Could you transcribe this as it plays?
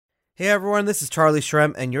Hey everyone, this is Charlie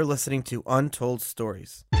Shrem, and you're listening to Untold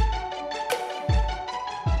Stories.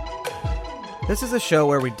 This is a show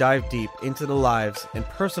where we dive deep into the lives and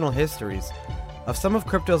personal histories of some of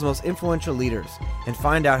crypto's most influential leaders and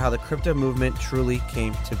find out how the crypto movement truly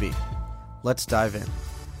came to be. Let's dive in.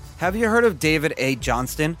 Have you heard of David A.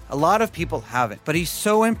 Johnston? A lot of people haven't, but he's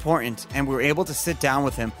so important, and we were able to sit down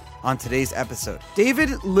with him on today's episode.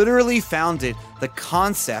 David literally founded the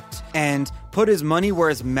concept and put his money where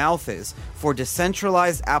his mouth is for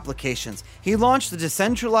decentralized applications. He launched the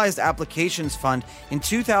Decentralized Applications Fund in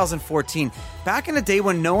 2014, back in a day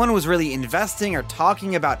when no one was really investing or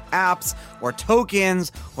talking about apps or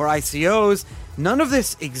tokens or ICOs. None of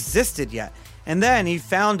this existed yet. And then he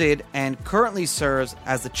founded and currently serves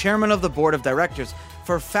as the chairman of the board of directors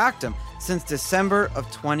for Factom since December of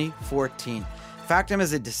 2014. Factom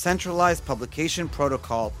is a decentralized publication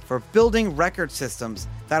protocol for building record systems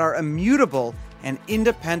that are immutable and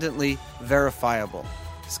independently verifiable.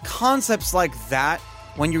 Concepts like that,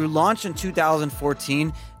 when you launched in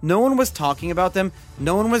 2014, no one was talking about them,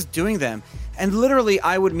 no one was doing them. And literally,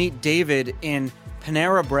 I would meet David in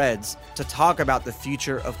Panera Breads to talk about the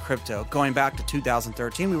future of crypto. Going back to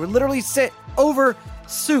 2013, we would literally sit over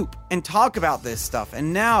soup and talk about this stuff.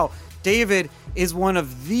 And now David is one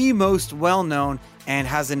of the most well-known and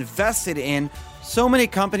has invested in so many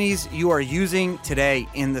companies you are using today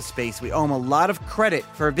in the space. We owe him a lot of credit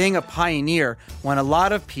for being a pioneer when a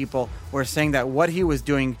lot of people were saying that what he was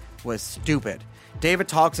doing was stupid. David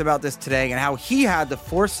talks about this today and how he had the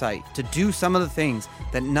foresight to do some of the things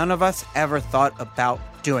that none of us ever thought about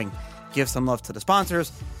doing. Give some love to the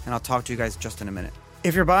sponsors, and I'll talk to you guys just in a minute.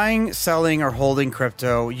 If you're buying, selling, or holding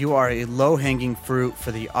crypto, you are a low-hanging fruit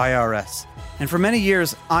for the IRS. And for many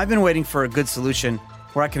years, I've been waiting for a good solution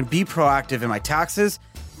where I can be proactive in my taxes,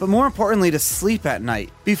 but more importantly, to sleep at night.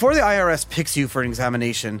 Before the IRS picks you for an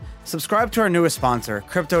examination, subscribe to our newest sponsor,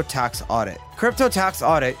 Crypto Tax Audit. Crypto Tax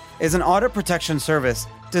Audit is an audit protection service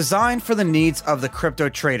designed for the needs of the crypto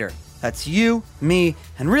trader. That's you, me,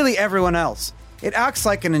 and really everyone else. It acts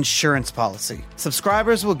like an insurance policy.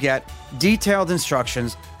 Subscribers will get detailed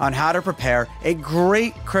instructions on how to prepare a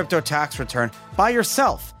great crypto tax return by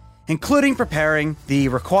yourself, including preparing the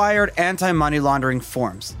required anti-money laundering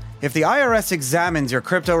forms. If the IRS examines your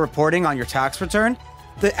crypto reporting on your tax return,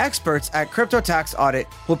 the experts at Crypto Tax Audit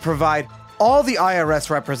will provide all the IRS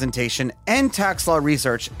representation and tax law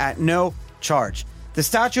research at no charge. The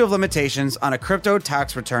statute of limitations on a crypto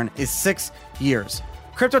tax return is 6 years.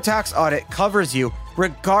 Crypto Tax Audit covers you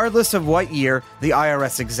regardless of what year the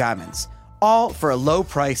IRS examines, all for a low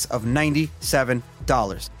price of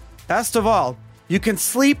 $97. Best of all, you can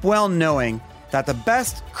sleep well knowing that the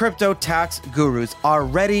best crypto tax gurus are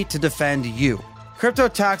ready to defend you. Crypto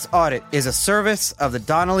Tax Audit is a service of the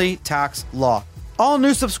Donnelly Tax Law. All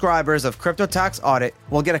new subscribers of Crypto Tax Audit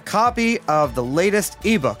will get a copy of the latest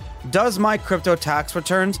ebook, Does My Crypto Tax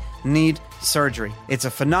Returns Need Surgery? It's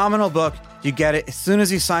a phenomenal book. You get it as soon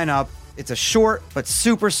as you sign up. It's a short but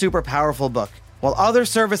super powerful book. While other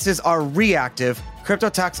services are reactive, Crypto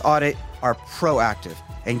Tax Audit are proactive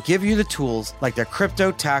and give you the tools like their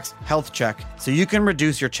Crypto Tax Health Check so you can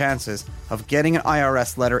reduce your chances of getting an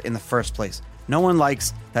IRS letter in the first place. No one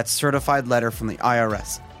likes that certified letter from the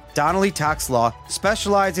IRS. Donnelly Tax Law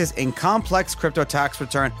specializes in complex crypto tax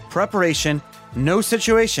return preparation. No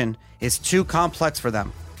situation is too complex for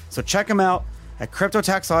them. So check them out at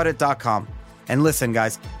CryptoTaxAudit.com. And listen,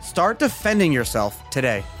 guys, start defending yourself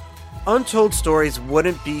today. Untold Stories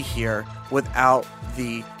wouldn't be here without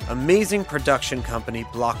the amazing production company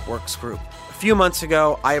Blockworks Group. A few months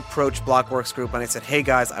ago, I approached Blockworks Group and I said, hey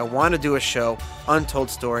guys, I want to do a show, Untold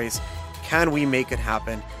Stories. Can we make it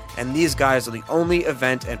happen? And these guys are the only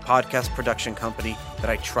event and podcast production company that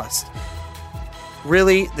I trust.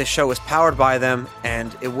 Really, the show is powered by them,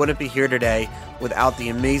 and it wouldn't be here today without the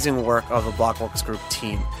amazing work of the Blockworks Group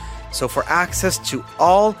team. So for access to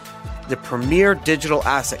all the premier digital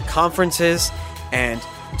asset conferences and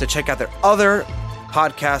to check out their other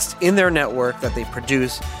podcasts in their network that they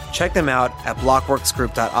produce, check them out at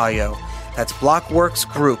blockworksgroup.io. That's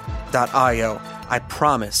blockworksgroup.io. I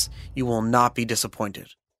promise you will not be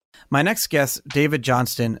disappointed. My next guest, David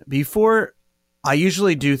Johnston, before I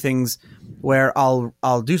usually do things where I'll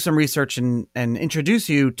do some research and introduce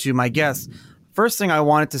you to my guests. First thing I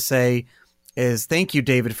wanted to say is thank you,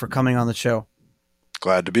 David, for coming on the show.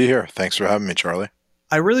 Glad to be here. Thanks for having me, Charlie.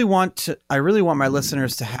 I really want my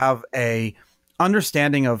listeners to have a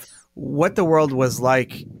understanding of what the world was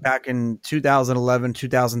like back in 2011,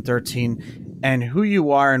 2013, and who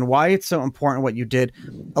you are and why it's so important what you did.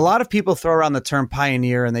 A lot of people throw around the term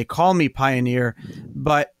pioneer and they call me pioneer,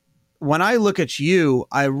 but when I look at you,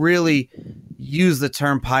 I really use the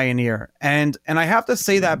term pioneer. And I have to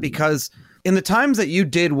say that because in the times that you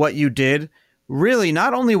did what you did, really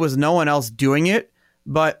not only was no one else doing it,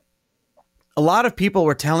 but a lot of people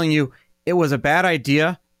were telling you it was a bad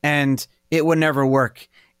idea and it would never work.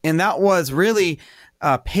 And that was really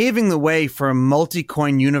paving the way for a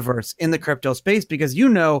multi-coin universe in the crypto space, because you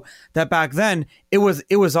know that back then it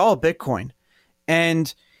was all Bitcoin.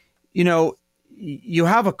 And you know, you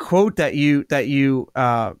have a quote that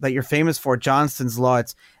you're famous for, Johnston's Law.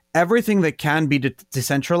 It's everything that can be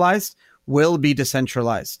decentralized will be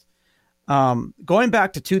decentralized. Going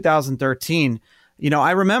back to 2013, you know,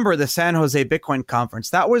 I remember the San Jose Bitcoin conference.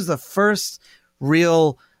 That was the first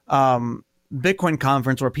real Bitcoin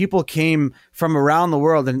conference where people came from around the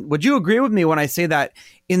world. And would you agree with me when I say that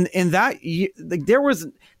in that like, there was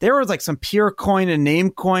like some pure coin and name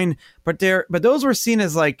coin, but those were seen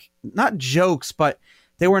as like not jokes, but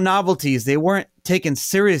they were novelties. They weren't taken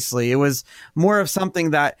seriously. It was more of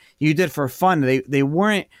something that you did for fun. They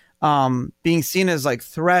weren't being seen as like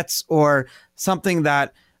threats or something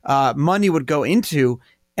that money would go into.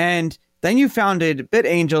 And then you founded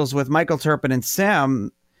BitAngels with Michael Turpin and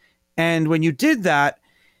Sam. And when you did that,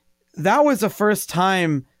 that was the first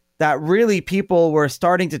time that really people were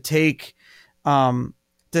starting to take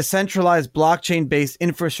decentralized blockchain-based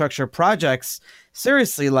infrastructure projects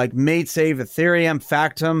seriously, like MaidSafe, Ethereum,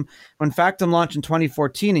 Factom. When Factom launched in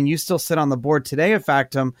 2014, and you still sit on the board today of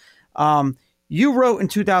Factom, you wrote in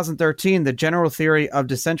 2013, The General Theory of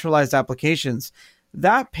Decentralized Applications.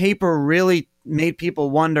 That paper really made people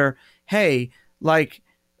wonder, hey, like,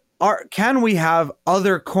 can we have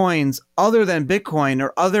other coins other than Bitcoin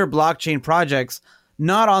or other blockchain projects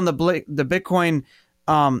not on the Bitcoin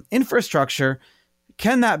infrastructure?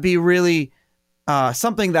 Can that be really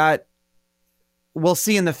something that we'll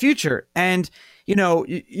see in the future? And, you know,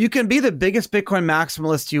 you can be the biggest Bitcoin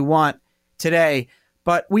maximalist you want today,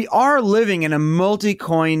 but we are living in a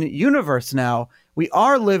multi-coin universe now. We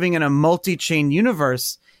are living in a multi-chain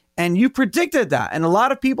universe, and you predicted that. And a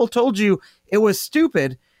lot of people told you it was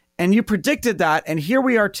stupid, and you predicted that, and here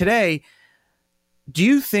we are today. Do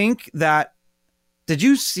you think that, did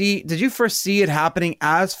you first see it happening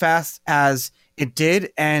as fast as it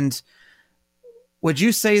did? And would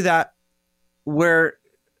you say that we're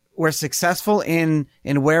successful in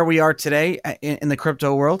where we are today in the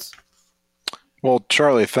crypto world? Well,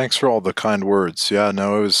 Charlie, thanks for all the kind words. Yeah,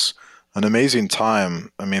 no, it was an amazing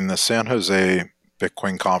time. I mean, the San Jose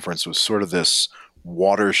Bitcoin conference was sort of this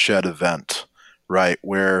watershed event, right,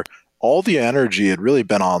 where all the energy had really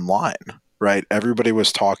been online, right? Everybody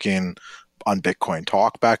was talking on Bitcoin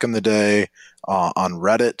Talk back in the day, on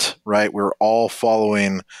Reddit, right? We were all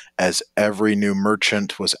following as every new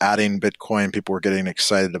merchant was adding Bitcoin. People were getting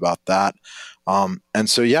excited about that. And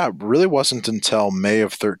so, yeah, it really wasn't until May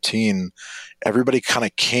of 13, everybody kind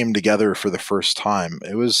of came together for the first time.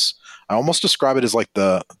 It was, I almost describe it as like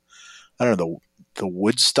the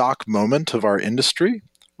Woodstock moment of our industry.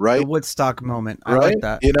 Right? The Woodstock moment. I right? like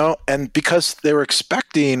that. You know, and because they were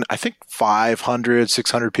expecting, I think 500,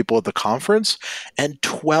 600 people at the conference, and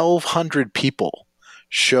 1,200 people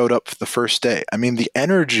showed up for the first day. I mean, the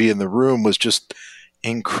energy in the room was just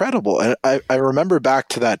incredible. And I remember back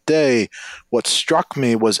to that day, what struck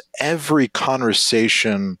me was every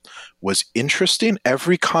conversation was interesting.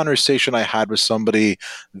 Every conversation I had with somebody,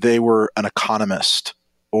 they were an economist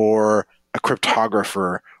or a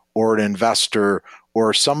cryptographer or an investor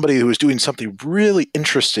or somebody who was doing something really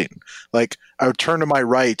interesting. Like I would turn to my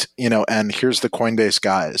right, you know, and here's the Coinbase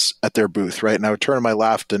guys at their booth, right? And I would turn to my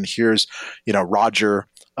left and here's, you know, Roger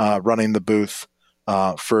running the booth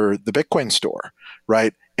for the Bitcoin store,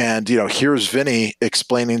 right? And, you know, here's Vinny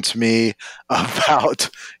explaining to me about,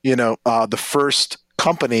 you know, the first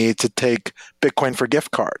company to take Bitcoin for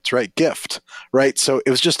gift cards, right? Gift, right? So it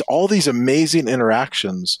was just all these amazing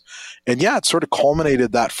interactions. And yeah, it sort of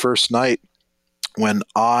culminated that first night when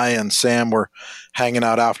I and Sam were hanging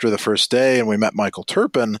out after the first day and we met Michael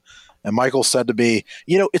Turpin. And Michael said to me,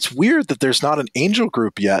 you know, it's weird that there's not an angel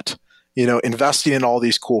group yet, you know, investing in all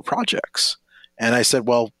these cool projects. And I said,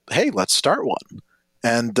 well, hey, let's start one.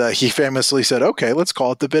 And he famously said, okay, let's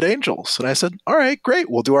call it the BitAngels. And I said, all right, great.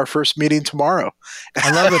 We'll do our first meeting tomorrow.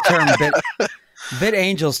 I love the term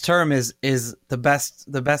BitAngels term is the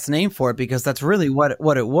best name for it, because that's really what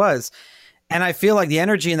it was. And I feel like the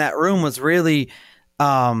energy in that room was really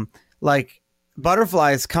like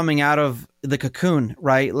butterflies coming out of the cocoon,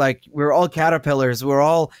 right? Like we're all caterpillars. We're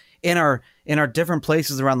all in our different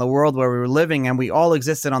places around the world where we were living, and we all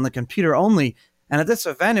existed on the computer only. And at this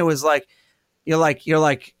event, it was like, you're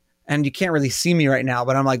like, and you can't really see me right now,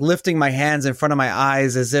 but I'm like lifting my hands in front of my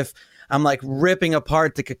eyes as if I'm like ripping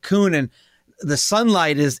apart the cocoon, and the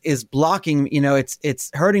sunlight is blocking,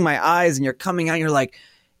 it's hurting my eyes, and you're coming out, you're like,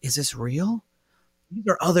 is this real? These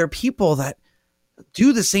are other people that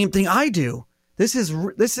do the same thing I do. This is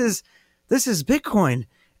Bitcoin.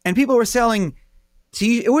 And people were selling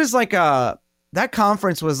it was like that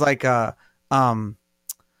conference was like a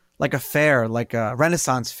fair, like a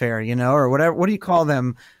Renaissance fair, or whatever. What do you call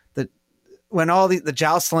them? When all the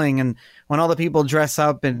joustling, and when all the people dress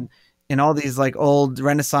up in all these like old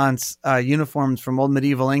Renaissance uniforms from old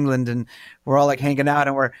medieval England, and we're all like hanging out,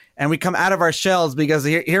 and we come out of our shells, because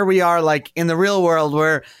here we are, like in the real world,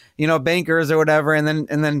 where bankers or whatever, and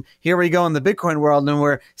then here we go in the Bitcoin world, and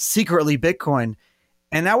we're secretly Bitcoin.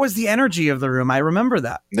 And that was the energy of the room. I remember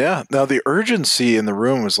that. Yeah. Now the urgency in the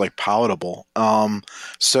room was like palatable.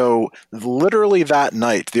 So literally that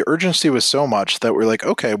night, the urgency was so much that we're like,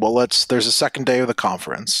 okay, well, there's a second day of the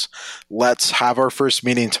conference. Let's have our first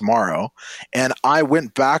meeting tomorrow. And I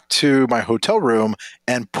went back to my hotel room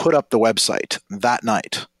and put up the website that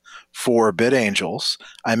night for BitAngels.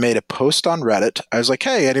 I made a post on Reddit. I was like,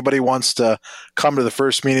 hey, anybody wants to come to the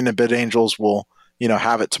first meeting of BitAngels, we'll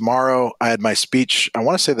have it tomorrow. I had my speech, I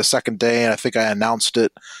want to say the second day, and I think I announced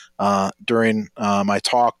it during my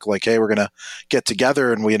talk, like, hey, we're going to get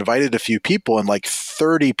together, and we invited a few people, and like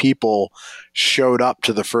 30 people showed up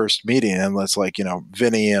to the first meeting, and it's like,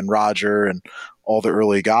 Vinny and Roger and all the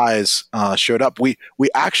early guys showed up. We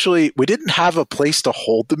didn't have a place to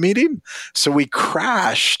hold the meeting, so we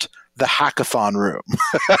crashed the hackathon room.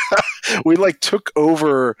 We like took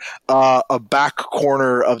over a back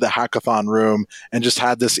corner of the hackathon room and just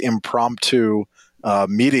had this impromptu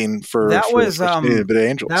meeting for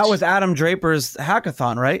BitAngels. That was Adam Draper's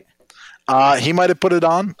hackathon, right? He might have put it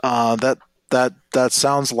on. That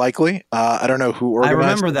sounds likely. I don't know who organized. I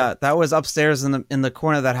remember that. That was upstairs in the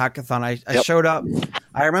corner of that hackathon. I showed up.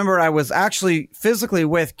 I remember I was actually physically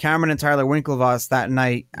with Cameron and Tyler Winklevoss that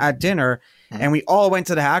night at dinner. And we all went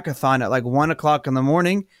to the hackathon at like 1:00 in the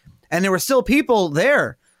morning, and there were still people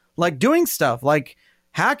there, like doing stuff, like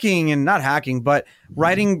hacking, and not hacking, but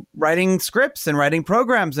writing scripts and writing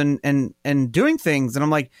programs and doing things. And I'm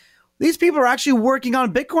like, these people are actually working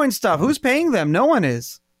on Bitcoin stuff. Who's paying them? No one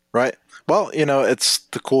is. Right. Well, it's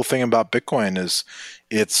the cool thing about Bitcoin is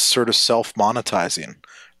it's sort of self-monetizing,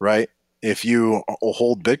 right? If you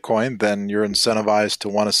hold Bitcoin, then you're incentivized to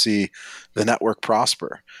want to see the network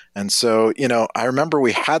prosper. And so, I remember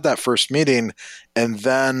we had that first meeting, and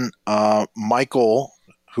then Michael,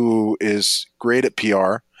 who is great at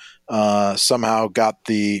PR, somehow got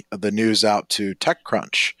the news out to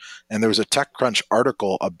TechCrunch. And there was a TechCrunch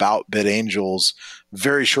article about BitAngels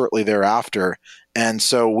very shortly thereafter. And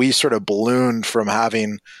so we sort of ballooned from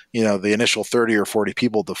having, the initial 30 or 40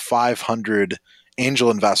 people to 500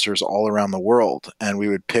 angel investors all around the world. And we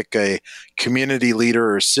would pick a community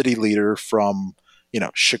leader or city leader from,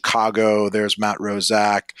 Chicago. There's Matt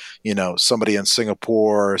Rozak, somebody in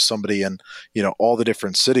Singapore, somebody in, all the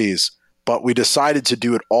different cities. But we decided to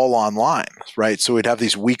do it all online, right? So we'd have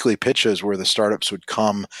these weekly pitches where the startups would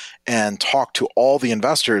come and talk to all the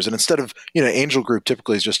investors. And instead of, Angel Group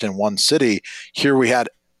typically is just in one city, here we had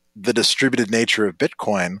the distributed nature of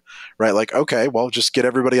Bitcoin, right? Like, okay, well, just get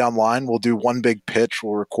everybody online. We'll do one big pitch.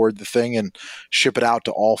 We'll record the thing and ship it out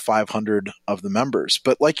to all 500 of the members.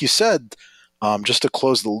 But like you said, just to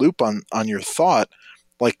close the loop on your thought,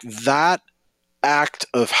 like that act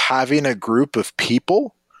of having a group of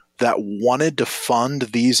people that wanted to fund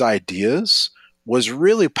these ideas was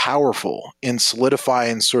really powerful in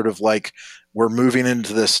solidifying sort of like we're moving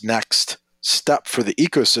into this next step for the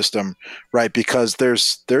ecosystem, right? Because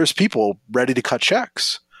there's people ready to cut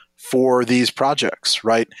checks for these projects,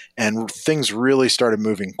 right? And things really started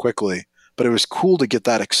moving quickly. But it was cool to get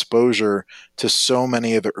that exposure to so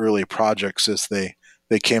many of the early projects as they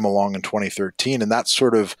came along in 2013. And that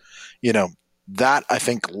sort of, that I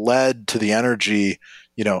think led to the energy,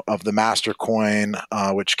 of the Mastercoin,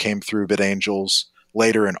 which came through BitAngels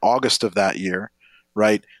later in August of that year,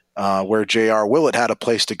 right? Where J.R. Willett had a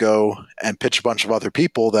place to go and pitch a bunch of other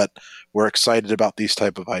people that were excited about these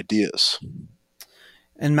type of ideas.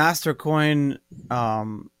 And Mastercoin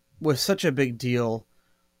was such a big deal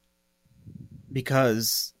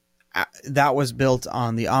because that was built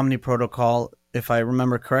on the Omni protocol, if I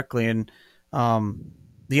remember correctly. And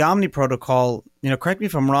the Omni protocol, correct me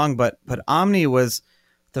if I'm wrong, but Omni was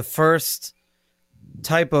the first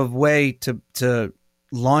type of way to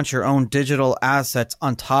launch your own digital assets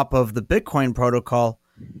on top of the Bitcoin protocol.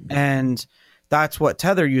 And that's what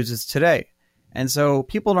Tether uses today. And so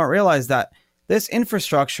people don't realize that this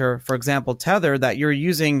infrastructure, for example, Tether, that you're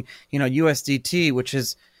using, USDT, which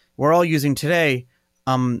is we're all using today,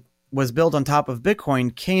 was built on top of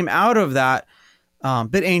Bitcoin came out of that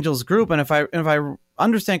BitAngels group. And if I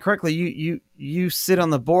understand correctly, you sit on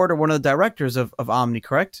the board or one of the directors of Omni,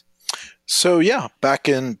 correct? So yeah, back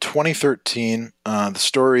in 2013, the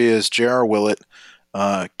story is J.R. Willett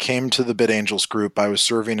came to the BitAngels group. I was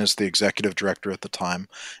serving as the executive director at the time,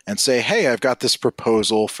 and say, hey, I've got this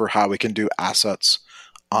proposal for how we can do assets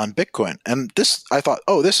on Bitcoin. And this, I thought,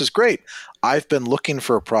 oh, this is great. I've been looking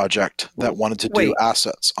for a project that wanted to do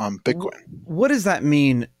assets on Bitcoin. What does that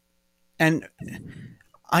mean? And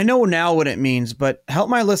I know now what it means, but help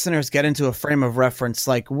my listeners get into a frame of reference.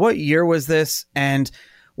 Like, what year was this? And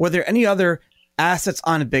were there any other assets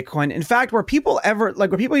on Bitcoin? In fact, were people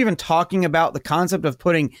even talking about the concept of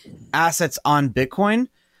putting assets on Bitcoin?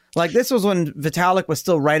 Like, this was when Vitalik was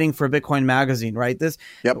still writing for Bitcoin magazine, right?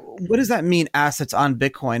 Yep. What does that mean, assets on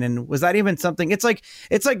Bitcoin? And was that even something? It's like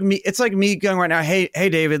me going right now, hey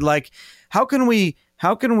David, like, how can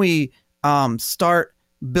we start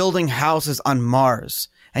building houses on Mars?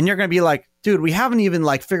 And you're going to be like, dude, we haven't even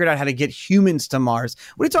like figured out how to get humans to Mars.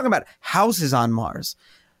 What are you talking about? Houses on Mars?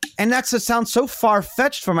 And that sounds so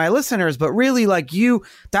far-fetched for my listeners, but really, like,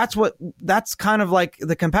 that's kind of like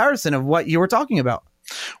the comparison of what you were talking about.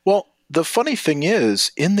 Well, the funny thing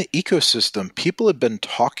is, in the ecosystem, people have been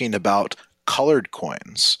talking about colored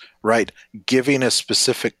coins, right? Giving a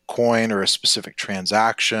specific coin or a specific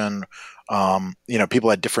transaction. People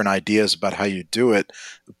had different ideas about how you do it.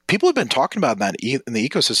 People have been talking about that in the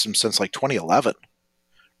ecosystem since like 2011.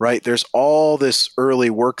 Right? There's all this early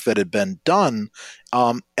work that had been done.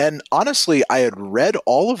 And honestly, I had read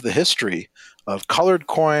all of the history of colored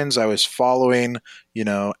coins. I was following,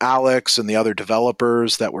 Alex and the other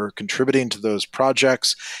developers that were contributing to those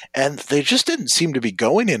projects, and they just didn't seem to be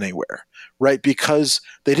going anywhere, right? Because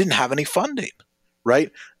they didn't have any funding,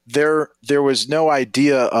 right? There was no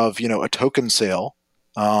idea of, a token sale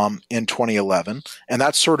in 2011. And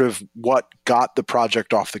that's sort of what got the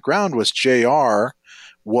project off the ground. Was JR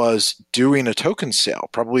was doing a token sale,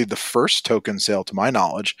 probably the first token sale to my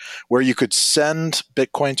knowledge, where you could send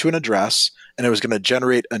Bitcoin to an address and it was going to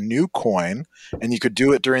generate a new coin, and you could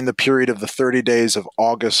do it during the period of the 30 days of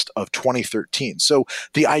August of 2013. So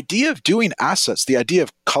the idea of doing assets, the idea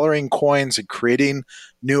of coloring coins and creating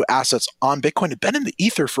new assets on Bitcoin had been in the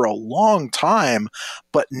ether for a long time,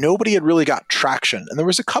 but nobody had really got traction. And there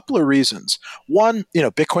was a couple of reasons. One,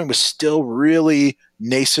 Bitcoin was still really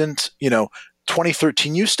nascent.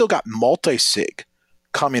 2013, you still got multi-sig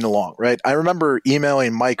coming along, right? I remember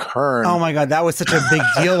emailing Mike Hearn. Oh my God, that was such a big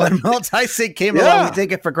deal when multi-sig came along. We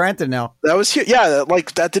take it for granted now. That was huge. Yeah,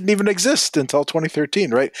 like that didn't even exist until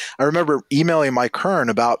 2013, right? I remember emailing Mike Hearn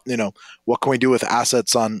about, what can we do with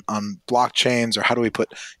assets on blockchains, or how do we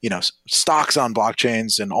put, stocks on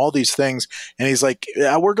blockchains and all these things. And he's like,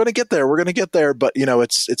 yeah, we're going to get there. We're going to get there. But,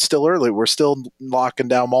 it's still early. We're still locking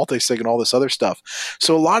down multi-sig and all this other stuff.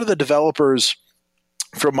 So a lot of the developers,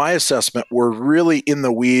 from my assessment, were really in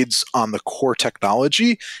the weeds on the core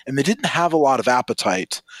technology, and they didn't have a lot of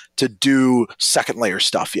appetite to do second layer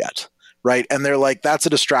stuff yet, right? And they're like, that's a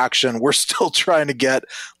distraction. We're still trying to get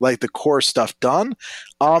like the core stuff done.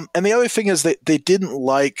 And the other thing is that they didn't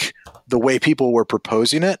like the way people were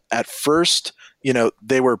proposing it. At first,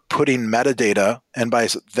 they were putting metadata, and by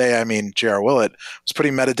they, I mean J.R. Willett, was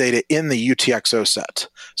putting metadata in the UTXO set.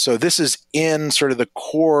 So this is in sort of the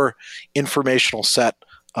core informational set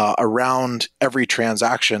around every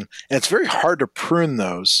transaction. And it's very hard to prune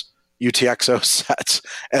those UTXO sets.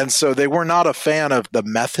 And so they were not a fan of the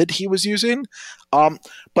method he was using.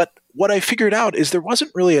 But what I figured out is there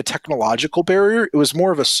wasn't really a technological barrier. It was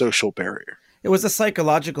more of a social barrier. It was a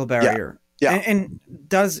psychological barrier. Yeah. And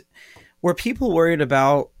were people worried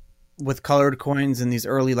about, with colored coins and these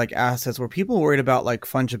early like assets, were people worried about like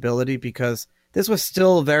fungibility? Because this was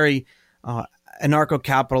still very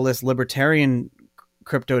anarcho-capitalist, libertarian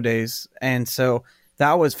crypto days. And so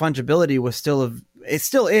that was, fungibility was still, it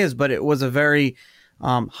still is, but it was a very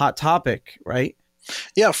hot topic, right?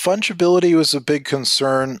 Yeah, fungibility was a big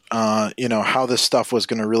concern, how this stuff was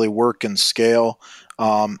going to really work and scale.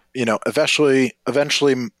 Eventually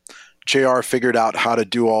JR figured out how to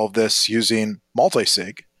do all of this using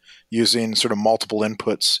multi-sig, using sort of multiple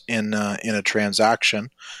inputs in a transaction.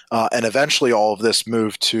 And eventually all of this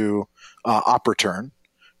moved to OpReturn,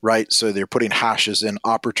 right? So they're putting hashes in.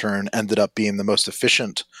 OpReturn ended up being the most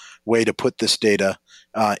efficient way to put this data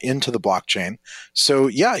into the blockchain. So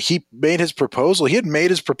yeah, he made his proposal. He had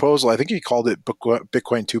made his proposal. I think he called it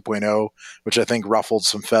Bitcoin 2.0, which I think ruffled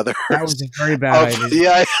some feathers. That was a very bad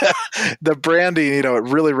idea. Yeah, the branding, it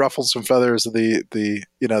really ruffled some feathers of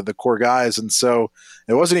the core guys. And so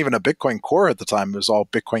it wasn't even a Bitcoin core at the time. It was all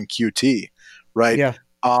Bitcoin QT, right? Yeah.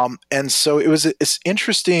 And so it was it's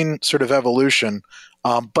interesting sort of evolution.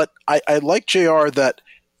 But I like JR that,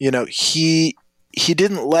 he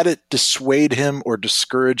didn't let it dissuade him or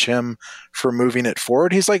discourage him from moving it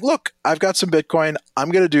forward. He's like, look, I've got some Bitcoin. I'm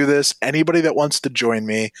going to do this. Anybody that wants to join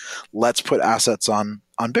me, let's put assets on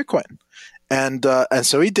Bitcoin. And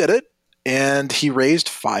so he did it, and he raised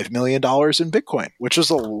 $5 million in Bitcoin, which was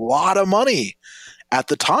a lot of money at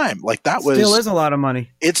the time. Like that was still is a lot of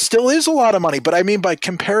money. It still is a lot of money, but I mean, by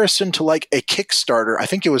comparison to like a Kickstarter, I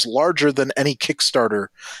think it was larger than any Kickstarter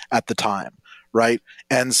at the time. Right.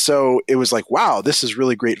 And so it was like, wow, this is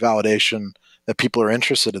really great validation that people are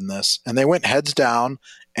interested in this. And they went heads down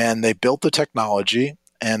and they built the technology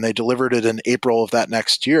and they delivered it in April of that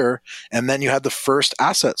next year. And then you had the first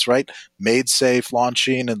assets, right? MadeSafe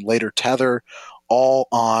launching and later Tether, all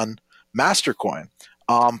on Mastercoin.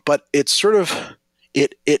 But it's sort of,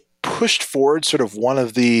 it pushed forward sort of one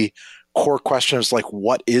of the core questions, like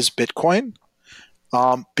what is Bitcoin?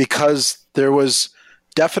 Because there was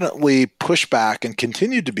definitely pushback and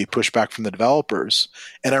continued to be pushback from the developers.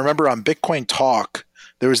 And I remember on Bitcoin Talk,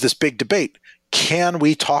 there was this big debate. Can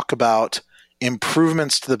we talk about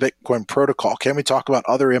improvements to the Bitcoin protocol? Can we talk about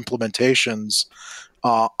other implementations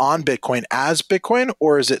on Bitcoin as Bitcoin,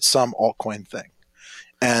 or is it some altcoin thing?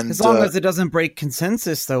 And as long as it doesn't break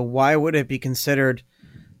consensus, though, why would it be considered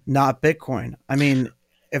not Bitcoin? I mean,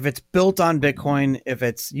 if it's built on Bitcoin, if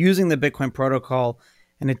it's using the Bitcoin protocol,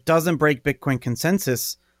 and it doesn't break Bitcoin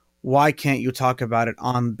consensus, why can't you talk about it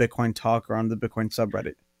on Bitcoin Talk or on the Bitcoin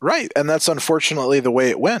subreddit? Right. And that's unfortunately the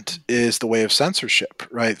way it went, is the way of censorship,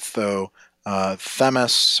 right? So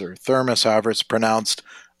Themis or Thermos, however it's pronounced,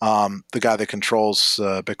 the guy that controls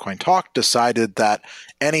Bitcoin Talk, decided that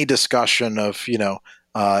any discussion of,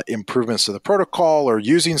 improvements to the protocol or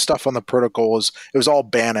using stuff on the protocol it was all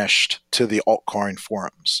banished to the altcoin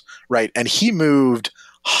forums, right? And he moved,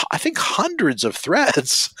 I think, hundreds of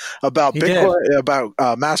threads about Bitcoin, about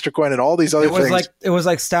Mastercoin, and all these other things. It was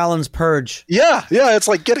like Stalin's purge. Yeah, it's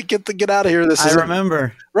like get out of here. I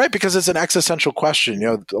remember, right, because it's an existential question.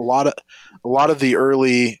 A lot of the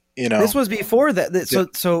early, this was before that.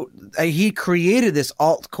 So he created this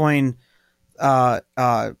altcoin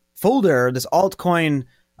folder, this altcoin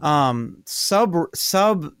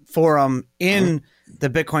sub forum in the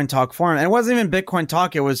Bitcoin Talk forum, and it wasn't even Bitcoin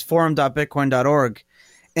Talk; it was forum.bitcoin.org.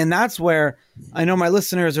 And that's where I know my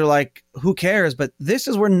listeners are like, who cares? But this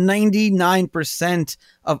is where 99%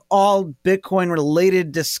 of all Bitcoin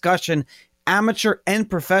related discussion, amateur and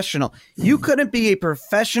professional. You couldn't be a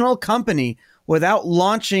professional company without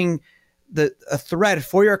launching a thread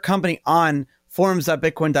for your company on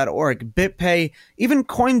forums.bitcoin.org. BitPay, even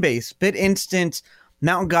Coinbase, BitInstant,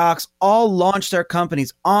 Mt. Gox, all launched their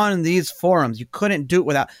companies on these forums. You couldn't do it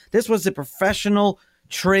without. This was the professional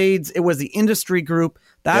trades. It was the industry group.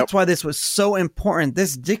 That's why this was so important.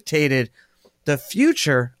 This dictated the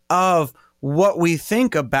future of what we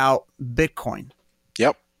think about Bitcoin.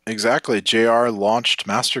 Yep, exactly. JR launched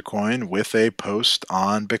Mastercoin with a post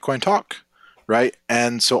on Bitcoin Talk, right?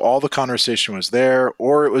 And so all the conversation was there,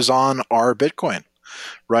 or it was on Our Bitcoin,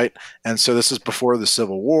 right? And so this is before the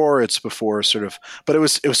Civil War. It's before but it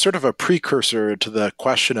was sort of a precursor to the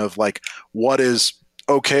question of like, what is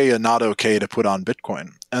okay and not okay to put on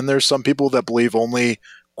Bitcoin. And there's some people that believe only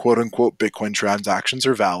quote unquote Bitcoin transactions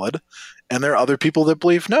are valid. And there are other people that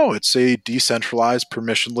believe, no, it's a decentralized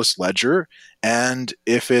permissionless ledger. And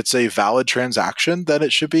if it's a valid transaction, then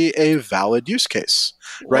it should be a valid use case.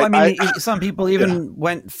 Right. Well, I mean, some people even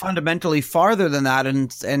went fundamentally farther than that.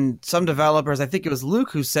 And some developers, I think it was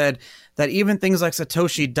Luke, who said that even things like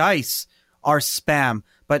Satoshi Dice are spam.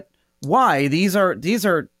 But why? These are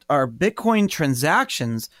Bitcoin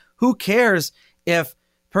transactions. Who cares if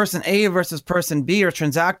person A versus person B are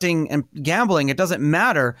transacting and gambling? It doesn't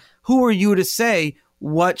matter. Who are you to say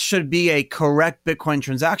what should be a correct Bitcoin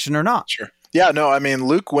transaction or not? Sure. Yeah, no, I mean,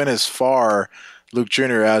 Luke went as far, Luke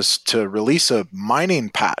Jr., as to release a mining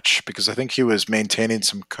patch, because I think he was maintaining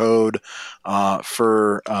some code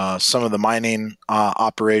for some of the mining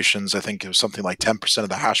operations. I think it was something like 10% of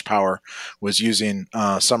the hash power was using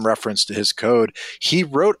some reference to his code. He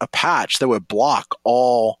wrote a patch that would block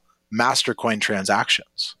all Mastercoin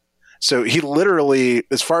transactions. So he literally,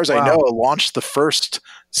 as far as I know, launched the first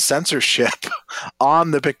censorship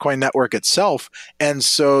on the Bitcoin network itself. And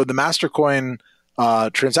so the Mastercoin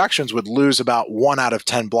transactions would lose about 1 out of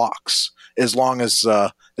 10 blocks as long as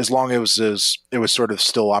it was sort of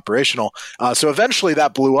still operational. So eventually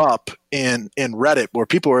that blew up in Reddit, where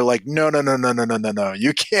people were like, no,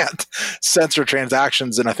 you can't censor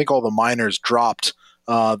transactions. And I think all the miners dropped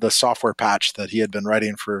the software patch that he had been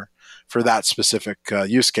writing for for that specific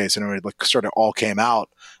use case, and it like sort of all came out.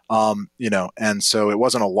 And so it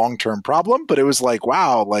wasn't a long-term problem, but it was like,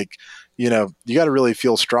 wow, like, you got to really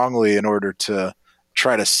feel strongly in order to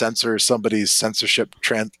try to censor somebody's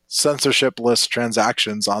censorship-less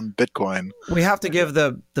transactions on Bitcoin. We have to give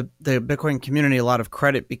the Bitcoin community a lot of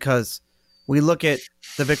credit, because we look at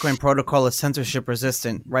the Bitcoin protocol as censorship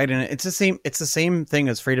resistant, right? And it's the same thing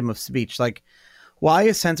as freedom of speech. Like, why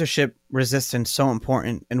is censorship resistance so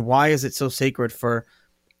important, and why is it so sacred for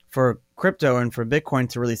crypto and for Bitcoin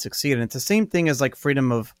to really succeed? And it's the same thing as like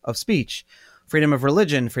freedom of speech, freedom of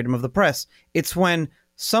religion, freedom of the press. It's when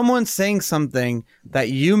someone's saying something that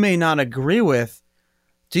you may not agree with,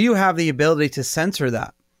 do you have the ability to censor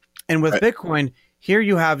that? And with Bitcoin, here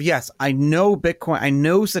you have, yes, I know Bitcoin, I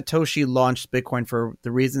know Satoshi launched Bitcoin for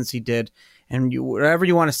the reasons he did, and whatever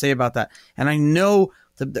you want to say about that. And I know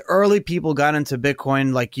the early people got into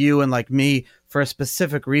Bitcoin like you and like me for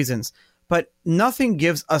specific reasons, but nothing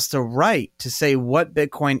gives us the right to say what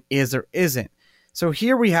Bitcoin is or isn't. So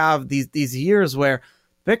here we have these years where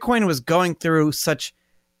Bitcoin was going through such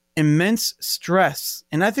immense stress.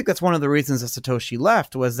 And I think that's one of the reasons that Satoshi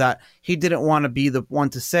left, was that he didn't want to be the one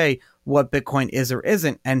to say what Bitcoin is or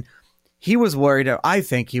isn't. And he was worried, or I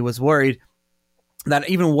think he was worried, that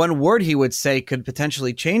even one word he would say could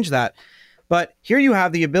potentially change that. But here you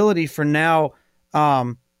have the ability for now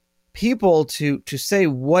people to say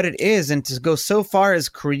what it is, and to go so far as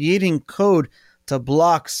creating code to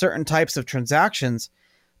block certain types of transactions.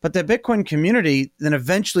 But the Bitcoin community then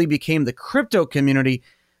eventually became the crypto community,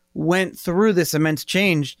 went through this immense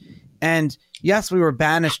change. And yes, we were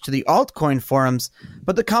banished to the altcoin forums,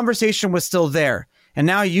 but the conversation was still there. And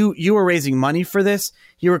now you were raising money for this.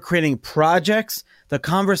 You were creating projects. The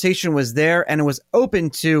conversation was there, and it was open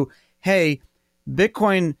to, hey,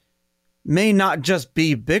 Bitcoin may not just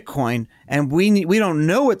be Bitcoin, and we don't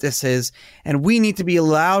know what this is, and we need to be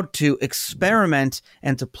allowed to experiment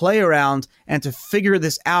and to play around and to figure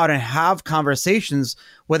this out and have conversations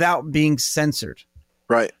without being censored.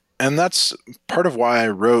 Right. And that's part of why I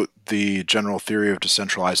wrote the general theory of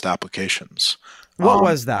decentralized applications. What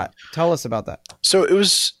was that? Tell us about that. So it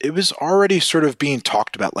was already sort of being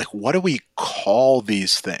talked about, like, what do we call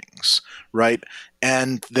these things, right?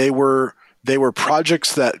 And they were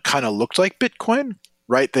projects that kind of looked like Bitcoin,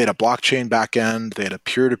 right? They had a blockchain backend, they had a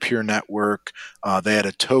peer-to-peer network, they had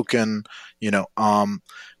a token,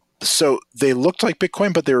 so they looked like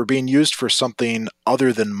Bitcoin, but they were being used for something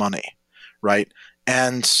other than money, right?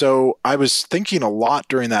 And so I was thinking a lot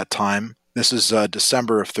during that time. This is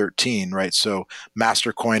December of 13, right? So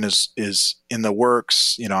Mastercoin is in the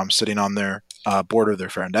works. I'm sitting on their board of their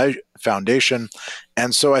foundation.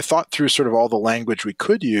 And so I thought through sort of all the language we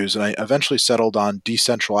could use, and I eventually settled on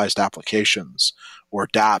decentralized applications, or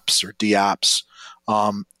dApps or dApps,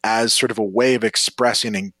 as sort of a way of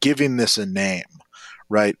expressing and giving this a name,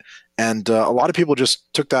 right? And a lot of people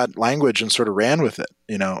just took that language and sort of ran with it.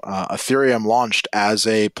 Ethereum launched as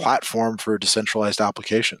a platform for decentralized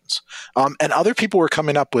applications. And other people were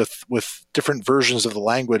coming up with different versions of the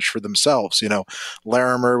language for themselves.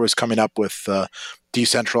 Larimer was coming up with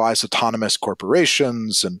decentralized autonomous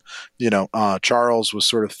corporations. And, Charles was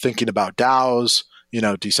sort of thinking about DAOs,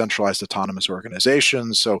 decentralized autonomous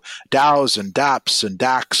organizations. So DAOs and dApps and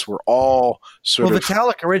DACs were all sort of...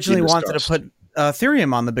 Vitalik originally wanted to put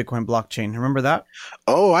Ethereum on the Bitcoin blockchain. Remember that?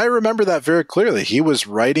 Oh, I remember that very clearly. He was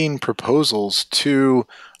writing proposals to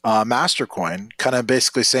Mastercoin, kind of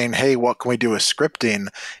basically saying, hey, what can we do with scripting?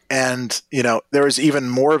 And, there was even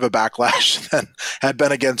more of a backlash than had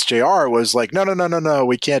been against JR, was like, no,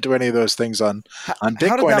 we can't do any of those things on Bitcoin.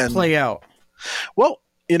 How did that play out? Well,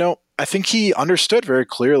 I think he understood very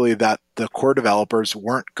clearly that the core developers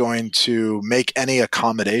weren't going to make any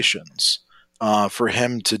accommodations for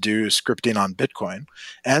him to do scripting on Bitcoin.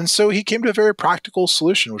 And so he came to a very practical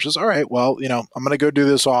solution, which is, all right, well, I'm going to go do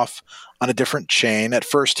this off on a different chain. At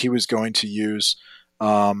first, he was going to use,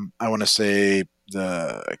 I want to say,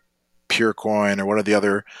 the Purecoin or one of the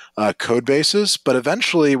other code bases. But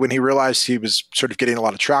eventually, when he realized he was sort of getting a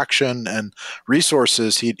lot of traction and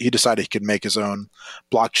resources, he decided he could make his own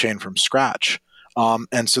blockchain from scratch.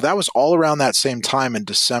 And so that was all around that same time in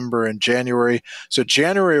December and January. So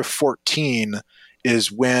January of 14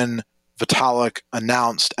 is when Vitalik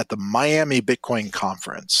announced at the Miami Bitcoin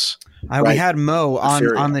conference. Right? We had Mo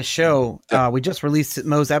on the show. We just released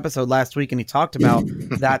Mo's episode last week, and he talked about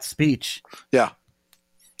that speech. Yeah.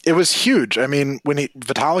 It was huge. I mean, when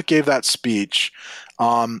Vitalik gave that speech,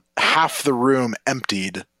 half the room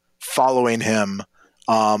emptied following him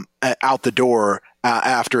out the door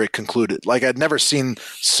after it concluded. Like I'd never seen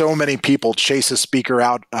so many people chase a speaker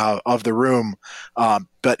out of the room.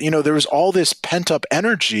 But there was all this pent up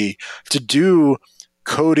energy to do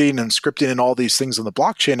coding and scripting and all these things on the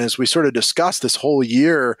blockchain. As we sort of discussed, this whole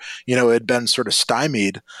year, it had been sort of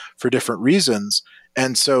stymied for different reasons.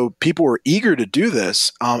 And so people were eager to do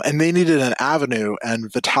this, and they needed an avenue,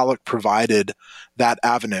 and Vitalik provided that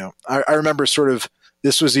avenue. I remember sort of,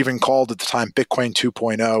 this was even called at the time Bitcoin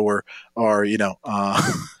 2.0 or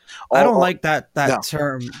I don't like that no.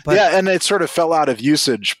 term. But, yeah, and it sort of fell out of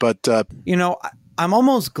usage. But I'm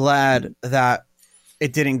almost glad that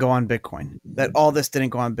it didn't go on Bitcoin, that all this didn't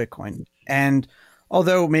go on Bitcoin. And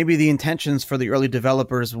although maybe the intentions for the early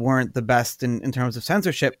developers weren't the best in terms of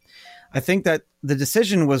censorship, I think that the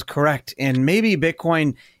decision was correct. And maybe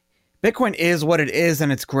Bitcoin is what it is,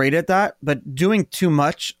 and it's great at that. But doing too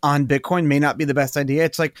much on Bitcoin may not be the best idea.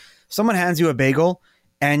 It's like someone hands you a bagel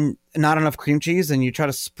and not enough cream cheese, and you try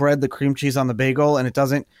to spread the cream cheese on the bagel, and it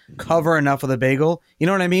doesn't cover enough of the bagel. You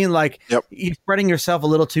know what I mean? Like You're spreading yourself a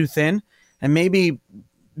little too thin. And maybe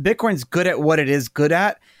Bitcoin's good at what it is good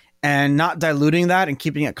at, and not diluting that and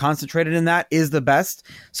keeping it concentrated in that is the best.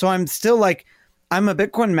 So I'm still I'm a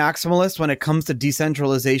Bitcoin maximalist when it comes to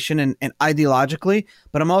decentralization and ideologically,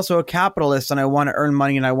 but I'm also a capitalist, and I want to earn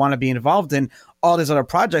money, and I want to be involved in all these other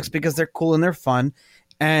projects because they're cool and they're fun.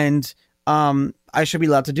 And I should be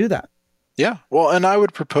allowed to do that. Yeah. Well, and I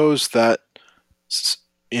would propose that,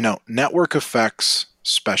 network effects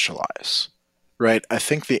specialize. Right. I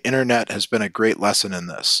think the internet has been a great lesson in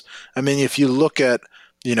this. I mean, if you look at,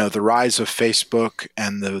 the rise of Facebook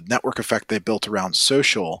and the network effect they built around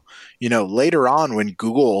social, later on when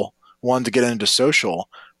Google wanted to get into social,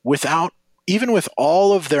 even with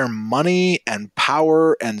all of their money and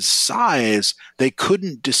power and size, they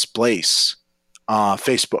couldn't displace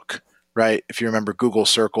Facebook. Right. If you remember Google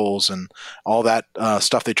Circles and all that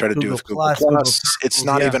stuff they try to do with Google Plus, it's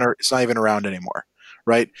not even around anymore.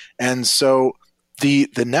 Right. And so the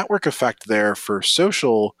network effect there for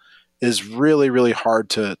social is really, really hard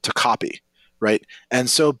to copy, right? And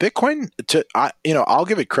so Bitcoin, I'll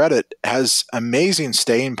give it credit, has amazing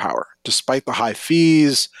staying power despite the high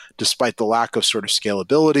fees, despite the lack of sort of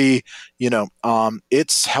scalability.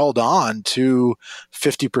 It's held on to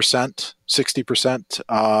 50%, 60%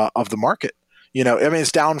 of the market.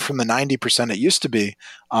 It's down from the 90% it used to be,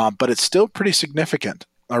 but it's still pretty significant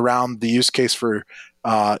around the use case for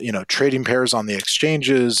trading pairs on the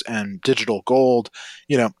exchanges and digital gold,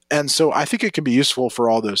 and so I think it can be useful for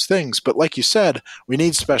all those things. But like you said, we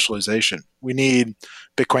need specialization. We need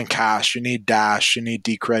Bitcoin Cash, you need Dash, you need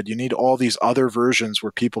Decred, you need all these other versions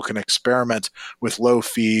where people can experiment with low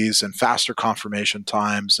fees and faster confirmation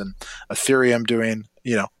times, and Ethereum doing,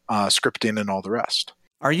 scripting and all the rest.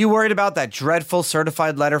 Are you worried about that dreadful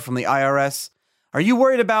certified letter from the IRS? Are you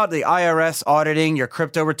worried about the IRS auditing your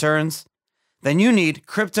crypto returns? Then you need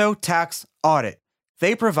Crypto Tax Audit.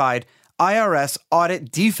 They provide IRS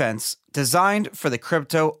audit defense designed for the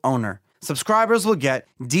crypto owner. Subscribers will get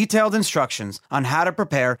detailed instructions on how to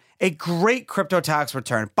prepare a great crypto tax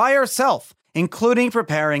return by yourself, including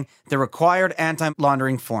preparing the required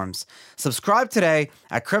anti-laundering forms. Subscribe today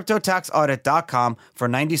at CryptoTaxAudit.com for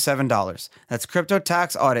 $97. That's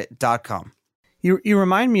CryptoTaxAudit.com. You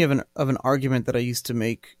remind me of an argument that I used to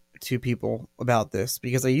make to people about this,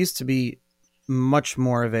 because I used to be much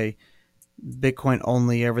more of a Bitcoin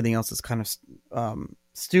only, everything else is kind of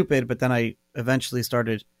stupid, but then I eventually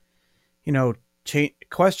started,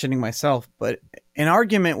 questioning myself. But an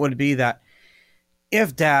argument would be that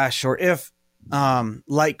if Dash or if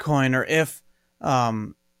Litecoin or if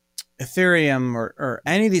Ethereum or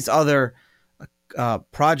any of these other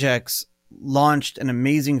projects launched an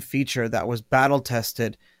amazing feature that was battle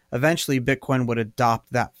tested, eventually Bitcoin would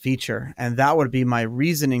adopt that feature. And that would be my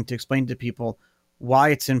reasoning to explain to people why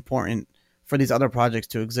it's important for these other projects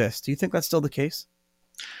to exist. Do you think that's still the case?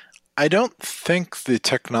 I don't think the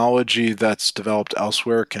technology that's developed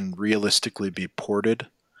elsewhere can realistically be ported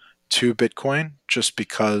to Bitcoin, just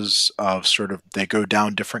because of sort of they go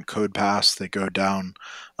down different code paths, they go down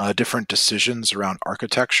different decisions around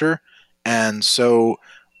architecture. And so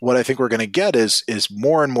what I think we're going to get is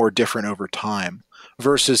more and more different over time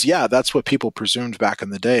versus, that's what people presumed back in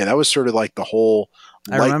the day. That was sort of like the whole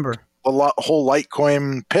whole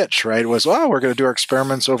Litecoin pitch, right? Was, we're going to do our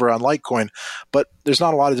experiments over on Litecoin, but there's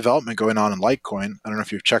not a lot of development going on in Litecoin. I don't know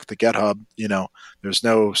if you've checked the GitHub, there's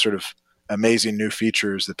no sort of amazing new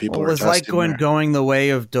features that people are testing. Was Litecoin going the way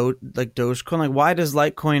of Dogecoin? Like, why does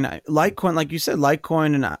Litecoin, like you said,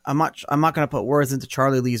 Litecoin, and I'm not going to put words into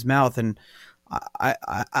Charlie Lee's mouth, and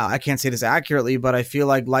I can't say this accurately, but I feel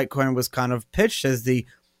like Litecoin was kind of pitched as the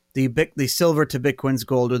the silver to Bitcoin's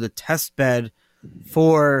gold, or the test bed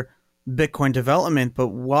for Bitcoin development. But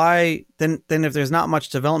why then if there's not much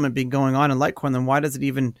development being going on in Litecoin, then why does it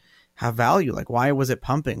even have value? Like, why was it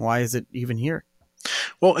pumping? Why is it even here?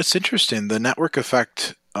 Well, it's interesting. The network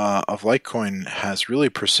effect of Litecoin has really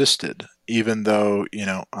persisted, even though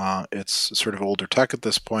it's sort of older tech at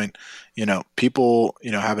this point. People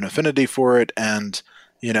have an affinity for it, and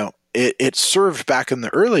it served back in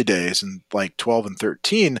the early days in like 12 and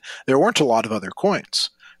 13. There weren't a lot of other coins,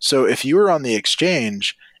 so if you were on the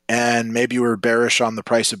exchange and maybe you were bearish on the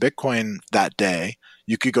price of Bitcoin that day,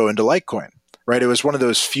 you could go into Litecoin, right? It was one of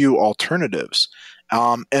those few alternatives.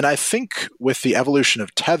 And I think with the evolution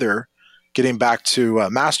of Tether, getting back to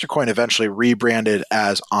Mastercoin eventually rebranded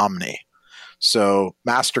as Omni. So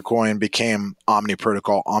Mastercoin became Omni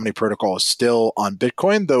Protocol. Omni Protocol is still on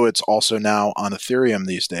Bitcoin, though it's also now on Ethereum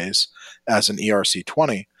these days as an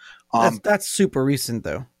ERC20. That's super recent,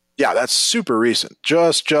 though. Yeah, that's super recent.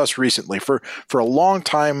 Just recently. For a long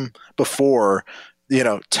time before,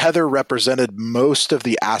 Tether represented most of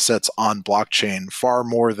the assets on blockchain, far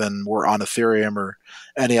more than were on Ethereum or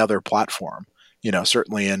any other platform.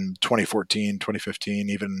 Certainly in 2014, 2015,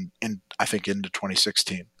 even I think into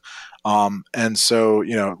 2016. And so,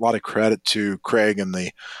 a lot of credit to Craig and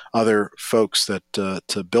the other folks that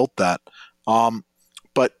to built that.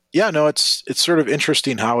 But yeah, no, it's sort of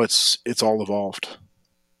interesting how it's all evolved.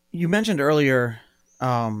 You mentioned earlier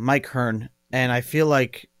Mike Hearn, and I feel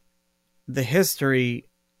like his history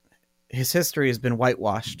has been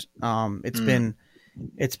whitewashed. It's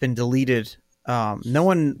been deleted.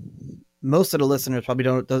 Most of the listeners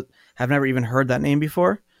probably have never even heard that name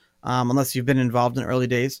before, unless you've been involved in early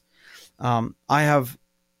days. I have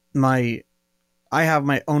my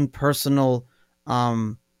own personal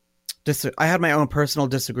I had my own personal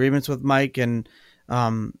disagreements with Mike, and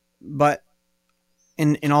but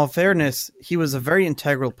in all fairness, he was a very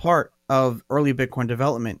integral part of early Bitcoin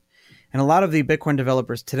development. And a lot of the Bitcoin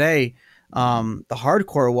developers today, the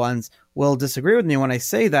hardcore ones, will disagree with me when I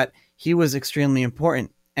say that he was extremely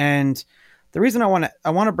important. And the reason I want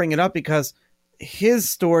to bring it up, because his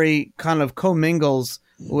story kind of commingles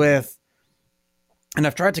with, and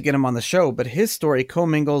I've tried to get him on the show, but his story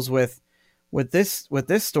commingles with this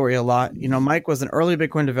story a lot. Mike was an early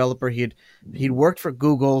Bitcoin developer. He'd worked for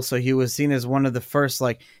Google, so he was seen as one of the first.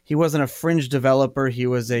 Like, he wasn't a fringe developer. He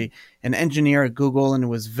was an engineer at Google, and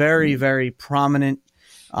was very, very prominent.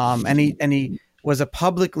 And he was a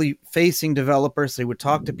publicly facing developer, so he would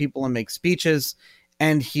talk to people and make speeches,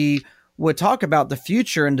 and he would talk about the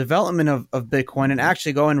future and development of Bitcoin, and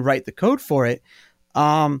actually go and write the code for it.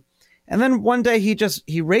 And then one day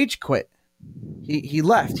he rage quit. He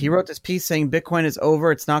left. He wrote this piece saying Bitcoin is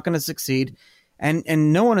over. It's not going to succeed.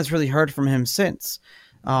 And no one has really heard from him since.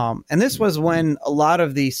 And this was when a lot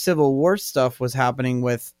of the Civil War stuff was happening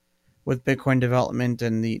with Bitcoin development,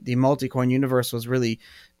 and the multi-coin universe was really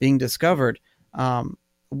being discovered.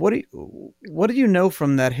 What do you know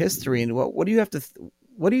from that history, and what do you have to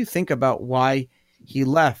what do you think about why he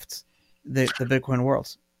left the Bitcoin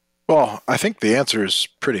world? Well, I think the answer is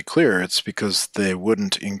pretty clear. It's because they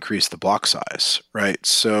wouldn't increase the block size, right?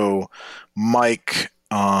 So Mike,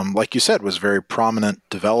 like you said, was a very prominent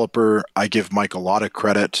developer. I give Mike a lot of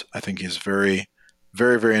credit. I think he's a very,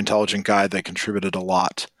 very, very intelligent guy that contributed a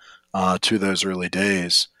lot to those early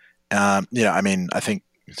days. I think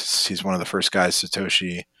he's one of the first guys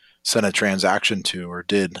Satoshi sent a transaction to, or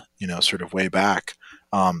did, sort of way back.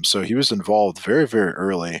 So he was involved very, very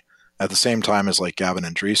early, at the same time as like Gavin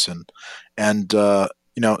Andresen. And,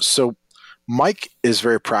 so Mike is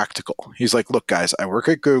very practical. He's like, look, guys, I work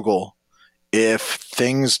at Google. If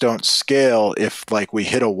things don't scale, if like we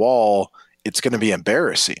hit a wall, it's going to be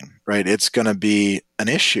embarrassing, right? It's going to be an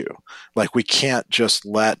issue. Like, we can't just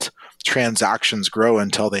let transactions grow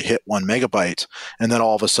until they hit 1 megabyte. And then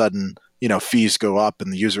all of a sudden, fees go up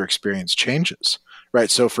and the user experience changes, right?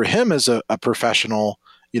 So for him as a professional,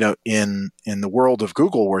 in the world of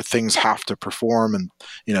Google, where things have to perform and,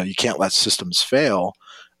 you can't let systems fail,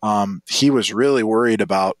 he was really worried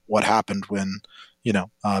about what happened when,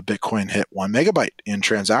 Bitcoin hit 1 megabyte in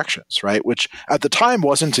transactions, right? Which at the time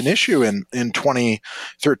wasn't an issue. In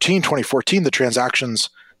 2013, 2014, the transactions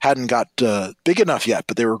hadn't got big enough yet,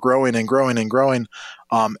 but they were growing and growing and growing,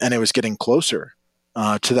 and it was getting closer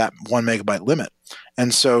to that 1 megabyte limit.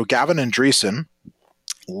 And so Gavin Andresen,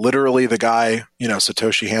 literally the guy,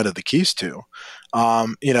 Satoshi handed the keys to,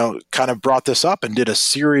 kind of brought this up and did a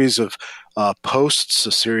series of posts,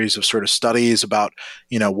 a series of sort of studies about,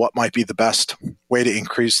 what might be the best way to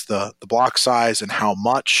increase the block size and how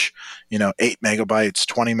much, 8 megabytes,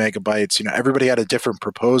 20 megabytes, everybody had a different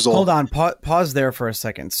proposal. Hold on, pause there for a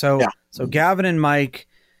second. So Gavin and Mike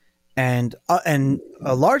and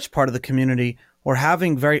a large part of the community were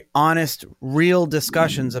having very honest, real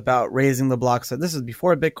discussions about raising the block size. This is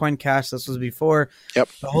before Bitcoin Cash. This was before the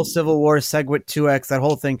whole Civil War, SegWit 2x, that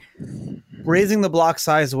whole thing. Raising the block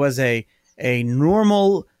size was a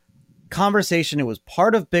normal conversation. It was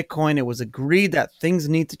part of Bitcoin. It was agreed that things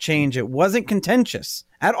need to change. It wasn't contentious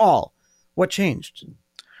at all. What changed?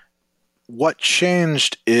 What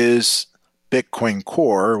changed is Bitcoin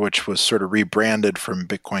Core, which was sort of rebranded from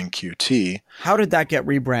Bitcoin QT. How did that get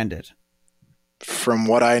rebranded? From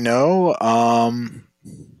what I know,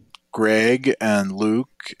 Greg and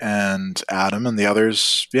Luke and Adam and the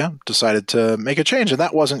others, decided to make a change. And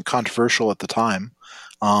that wasn't controversial at the time.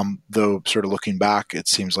 Though sort of looking back, it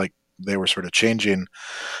seems like they were sort of changing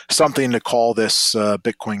something to call this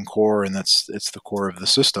Bitcoin Core, and it's the core of the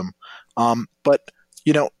system. But,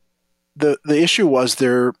 the issue was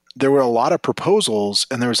there were a lot of proposals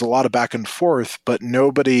and there was a lot of back and forth, but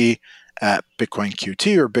nobody at Bitcoin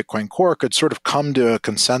QT or Bitcoin Core could sort of come to a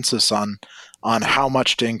consensus on how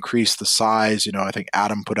much to increase the size. I think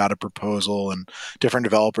Adam put out a proposal and different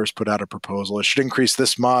developers put out a proposal. It should increase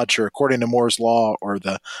this much, or according to Moore's Law, or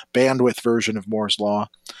the bandwidth version of Moore's Law.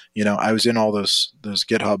 I was in all those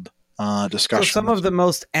GitHub discussions. So some of the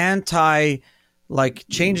most changing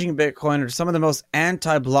Bitcoin, or some of the most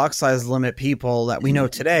anti-block size limit people that we know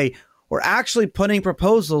today, were actually putting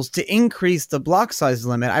proposals to increase the block size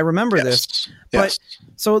limit. I remember this. But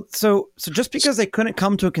so just because they couldn't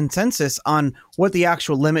come to a consensus on what the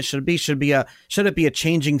actual limit should it be a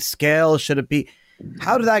changing scale?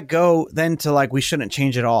 How did that go then to we shouldn't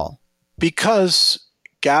change at all? Because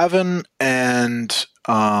Gavin and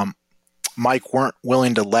Mike weren't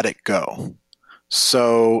willing to let it go.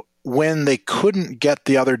 So when they couldn't get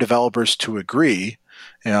the other developers to agree,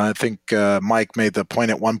 I think Mike made the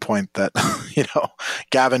point at one point that,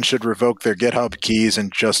 Gavin should revoke their GitHub keys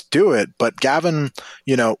and just do it. But Gavin,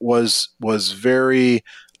 was very,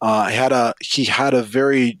 he had a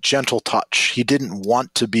very gentle touch. He didn't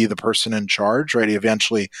want to be the person in charge, right? He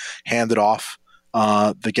eventually handed off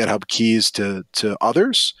the GitHub keys to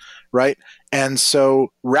others, right? And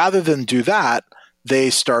so rather than do that,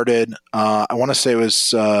 they started, I want to say it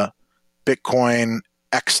was Bitcoin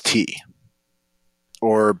XT,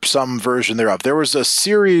 or some version thereof. There was a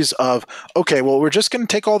series of, we're just going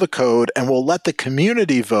to take all the code and we'll let the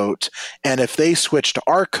community vote. And if they switch to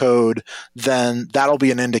our code, then that'll be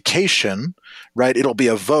an indication, right? It'll be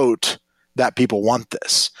a vote that people want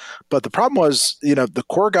this. But the problem was, the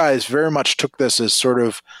core guys very much took this as sort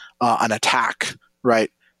of an attack, right?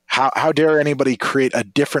 How dare anybody create a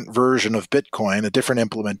different version of Bitcoin, a different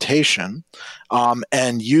implementation,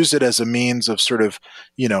 and use it as a means of sort of,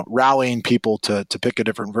 rallying people to pick a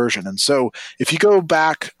different version. And so if you go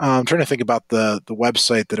back, I'm trying to think about the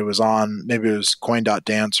website that it was on, maybe it was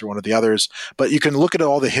coin.dance or one of the others, but you can look at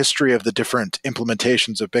all the history of the different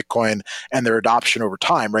implementations of Bitcoin and their adoption over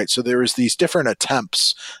time, right? So there was these different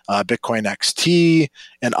attempts, Bitcoin XT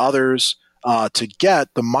and others, to get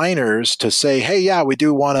the miners to say, hey, yeah, we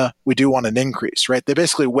do want an increase, right? They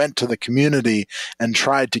basically went to the community and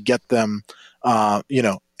tried to get them,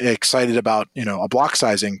 excited about, a block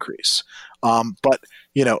size increase. But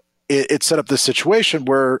it set up this situation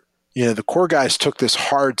where, the core guys took this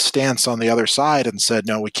hard stance on the other side and said,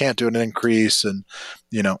 no, we can't do an increase. And,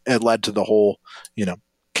 it led to the whole,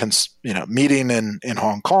 meeting in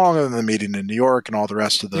Hong Kong and the meeting in New York and all the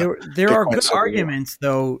rest of the. There are good arguments,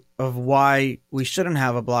 though, of why we shouldn't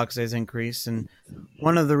have a block size increase, and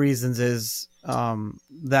one of the reasons is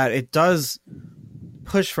that it does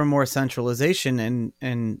push for more centralization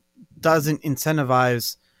and doesn't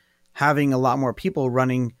incentivize having a lot more people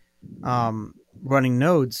running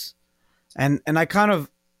nodes, and I kind of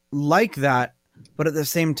like that, but at the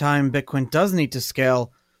same time, Bitcoin does need to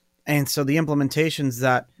scale. And so the implementations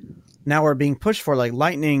that now are being pushed for, like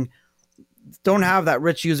Lightning, don't have that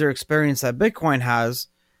rich user experience that Bitcoin has,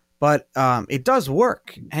 but it does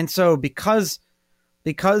work. And so because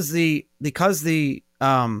the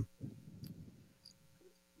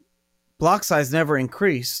block size never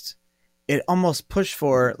increased, it almost pushed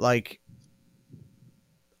for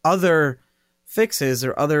other fixes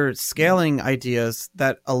or other scaling ideas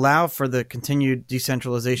that allow for the continued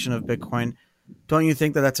decentralization of Bitcoin. Don't you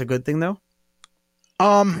think that that's a good thing, though?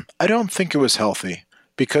 I don't think it was healthy,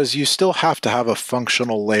 because you still have to have a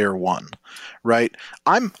functional layer one, right?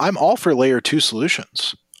 I'm all for layer two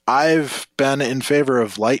solutions. I've been in favor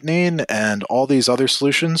of Lightning and all these other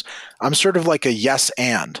solutions. I'm sort of like a yes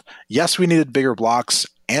and. Yes, we needed bigger blocks,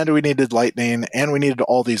 and we needed Lightning, and we needed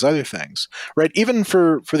all these other things, right? Even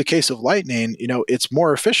for the case of Lightning, it's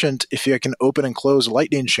more efficient if you can open and close a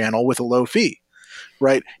Lightning channel with a low fee,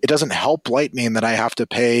 right? It doesn't help Lightning that I have to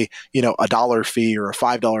pay, $1 fee or a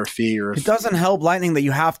 $5 fee. It doesn't help Lightning that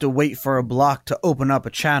you have to wait for a block to open up a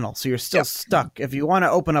channel, so you're still stuck. If you want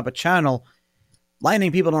to open up a channel,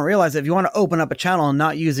 Lightning people don't realize that if you want to open up a channel and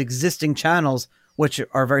not use existing channels, which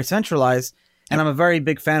are very centralized, and I'm a very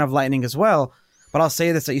big fan of Lightning as well, but I'll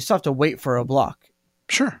say this, that you still have to wait for a block.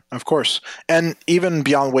 Sure, of course. And even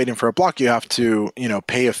beyond waiting for a block, you have to,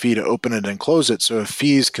 pay a fee to open it and close it. So if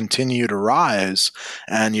fees continue to rise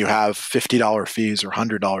and you have $50 fees or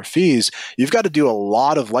 $100 fees, you've got to do a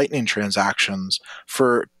lot of Lightning transactions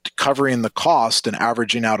for covering the cost and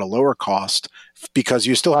averaging out a lower cost, because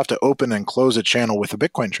you still have to open and close a channel with a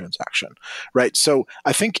Bitcoin transaction, right? So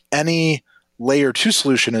I think any layer 2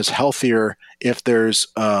 solution is healthier if there's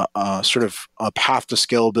a sort of a path to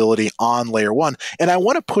scalability on layer 1. And I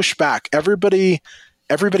want to push back. Everybody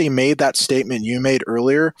made that statement you made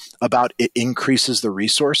earlier about it increases the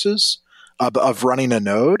resources of running a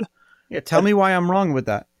node. Yeah, tell me why I'm wrong with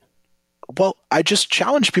that. Well, I just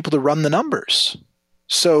challenge people to run the numbers.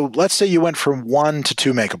 So let's say you went from 1 to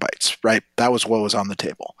 2 megabytes, right? That was what was on the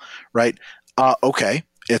table, right? Okay.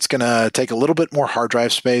 It's going to take a little bit more hard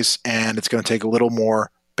drive space, and it's going to take a little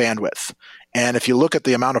more bandwidth. And if you look at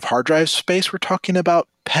the amount of hard drive space, we're talking about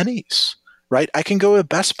pennies, right? I can go to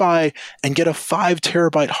Best Buy and get a 5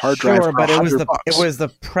 terabyte hard drive for but $100. it was the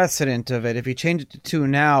precedent of it. If you change it to 2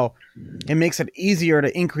 now, it makes it easier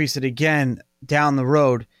to increase it again down the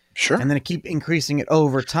road. Sure. And then keep increasing it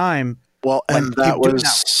over time. Well, and that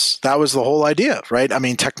was the whole idea, right? I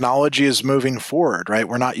mean, technology is moving forward, right?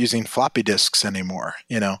 We're not using floppy disks anymore,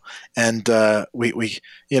 and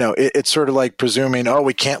it's sort of like presuming,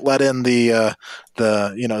 we can't let in the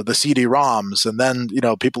CD-ROMs, and then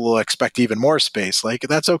people will expect even more space. Like,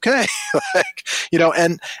 that's okay,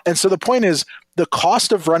 and so the point is, the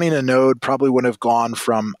cost of running a node probably would have gone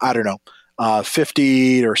from, I don't know,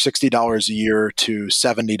 $50 or $60 a year to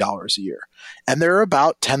 $70 a year. And there are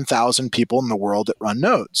about 10,000 people in the world that run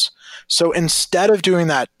nodes. So instead of doing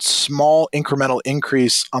that small incremental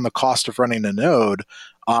increase on the cost of running a node,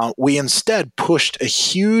 we instead pushed a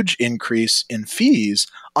huge increase in fees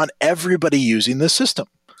on everybody using the system,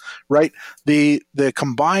 right? The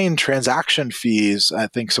combined transaction fees, I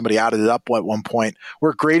think somebody added it up at one point,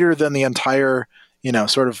 were greater than the entire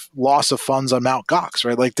sort of loss of funds on Mt. Gox,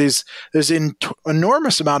 right? Like there's an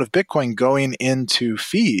enormous amount of Bitcoin going into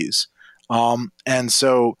fees. And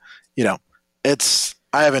so,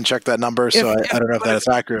 I haven't checked that number, so I don't know if that's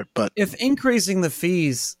accurate, but if increasing the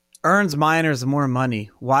fees earns miners more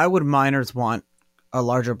money, why would miners want a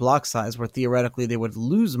larger block size where theoretically they would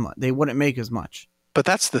lose they wouldn't make as much? But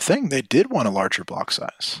that's the thing. They did want a larger block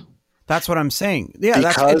size. That's what I'm saying. Yeah, it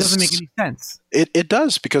doesn't make any sense. It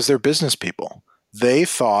does, because they're business people. They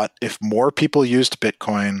thought if more people used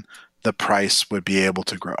Bitcoin, the price would be able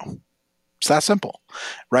to grow. It's that simple,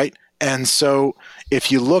 right? And so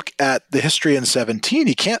if you look at the history in 17,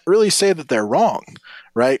 you can't really say that they're wrong,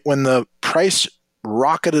 right? When the price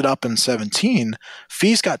rocketed up in 17,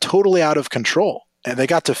 fees got totally out of control. And they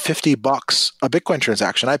got to $50 a Bitcoin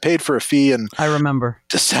transaction. I paid for a fee in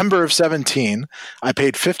December of 17. I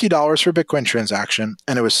paid $50 for a Bitcoin transaction,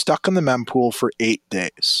 and it was stuck in the mempool for 8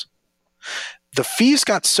 days. The fees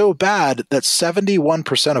got so bad that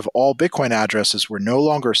 71% of all Bitcoin addresses were no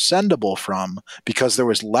longer sendable from, because there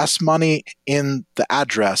was less money in the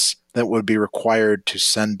address that would be required to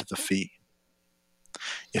send the fee.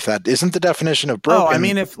 If that isn't the definition of broken, I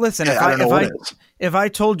mean, if I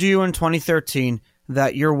told you in 2013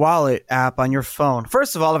 that your wallet app on your phone,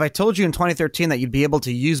 first of all, if I told you in 2013 that you'd be able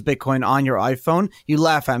to use Bitcoin on your iPhone, you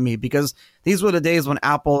laugh at me, because these were the days when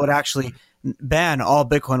Apple would actually ban all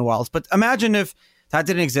Bitcoin wallets. But imagine if that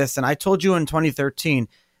didn't exist, and I told you in 2013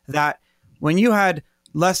 that when you had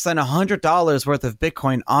less than $100 worth of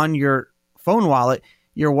Bitcoin on your phone wallet,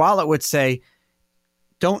 your wallet would say,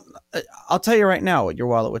 I'll tell you right now what your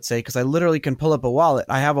wallet would say, because I literally can pull up a wallet.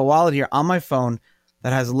 I have a wallet here on my phone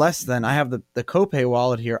that has I have the Copay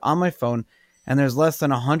wallet here on my phone, and there's less than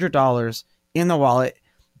 $100 in the wallet,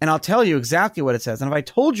 and I'll tell you exactly what it says. And if I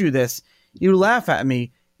told you this, you laugh at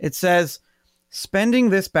me. It says, spending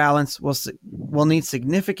this balance will need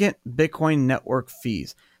significant Bitcoin network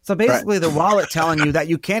fees. So basically the wallet telling you that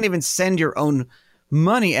you can't even send your own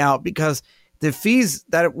money out, because the fees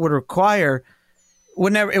that it would require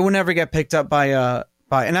would never get picked up by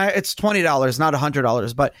it's $20, not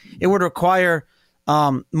 $100, but it would require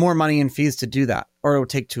more money in fees to do that, or it would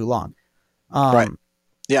take too long. Right.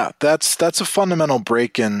 Yeah, that's a fundamental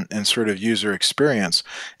break in sort of user experience.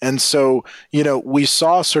 And so, we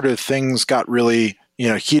saw sort of things got really,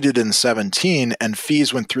 heated in 17 and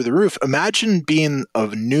fees went through the roof. Imagine being a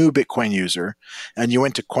new Bitcoin user and you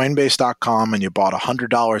went to Coinbase.com and you bought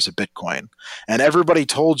 $100 of Bitcoin and everybody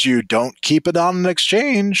told you don't keep it on an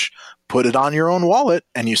exchange, put it on your own wallet.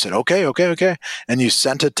 And you said, okay. And you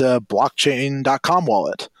sent it to blockchain.com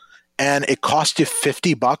wallet and it cost you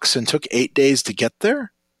 $50 and took 8 days to get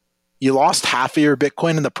there. You lost half of your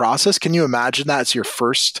Bitcoin in the process. Can you imagine that as your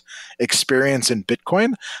first experience in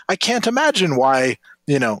Bitcoin? I can't imagine why,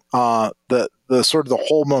 the sort of the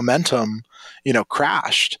whole momentum,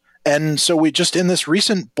 crashed. And so we just in this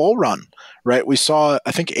recent bull run, right, we saw,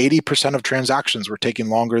 I think 80% of transactions were taking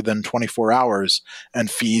longer than 24 hours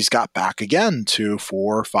and fees got back again to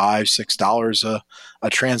 $4, $5, $6 a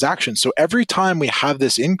transaction. So every time we have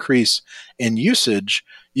this increase in usage,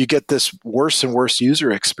 you get this worse and worse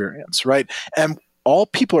user experience, right? And all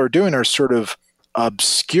people are doing are sort of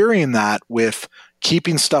obscuring that with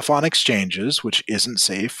keeping stuff on exchanges, which isn't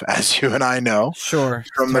safe, as you and I know, sure,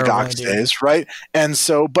 from the Gox days, right? And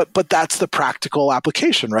so, but that's the practical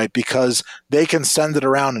application, right? Because they can send it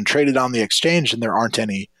around and trade it on the exchange, and there aren't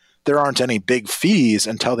any big fees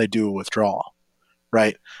until they do a withdrawal,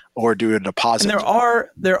 right? Or do a deposit. And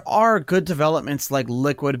there are good developments like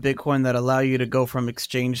Liquid Bitcoin that allow you to go from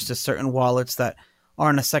exchange to certain wallets that are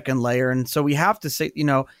on a second layer. And so we have to say,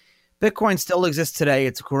 Bitcoin still exists today.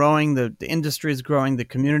 It's growing. The industry is growing. The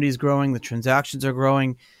community is growing. The transactions are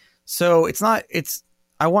growing. So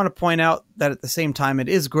I want to point out that at the same time it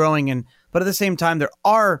is growing, but at the same time there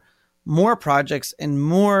are more projects and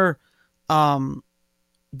more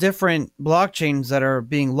different blockchains that are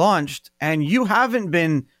being launched. And you haven't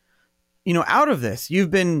been, out of this. You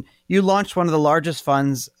launched one of the largest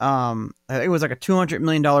funds. It was like a $200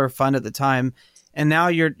 million fund at the time, and now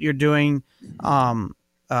you're doing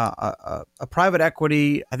a private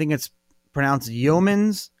equity. I think it's pronounced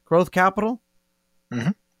Yeomans Growth Capital.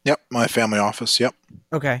 Mm-hmm. Yep, my family office. Yep.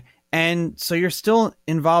 Okay, and so you're still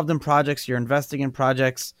involved in projects. You're investing in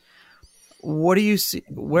projects. What do you see?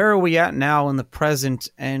 Where are we at now in the present,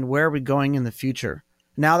 and where are we going in the future?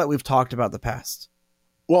 Now that we've talked about the past.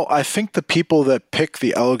 Well, I think the people that pick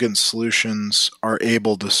the elegant solutions are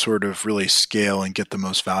able to sort of really scale and get the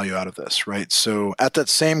most value out of this, right? So at that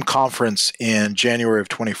same conference in January of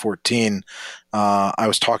 2014, I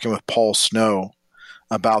was talking with Paul Snow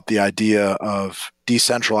about the idea of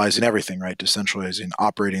decentralizing everything, right? Decentralizing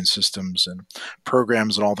operating systems and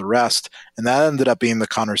programs and all the rest. And that ended up being the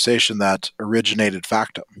conversation that originated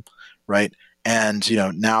Factom, right? And,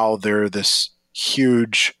 now they're this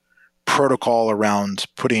huge protocol around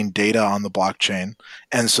putting data on the blockchain.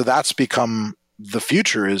 And so that's become the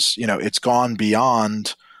future is, it's gone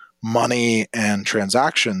beyond money and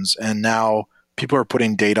transactions. And now people are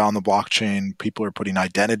putting data on the blockchain. People are putting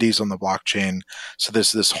identities on the blockchain. So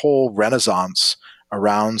there's this whole renaissance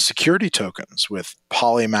around security tokens with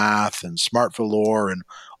Polymath and Smart Velour and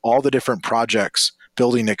all the different projects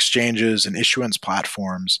building exchanges and issuance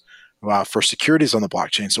platforms for securities on the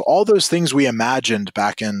blockchain. So all those things we imagined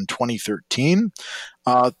back in 2013,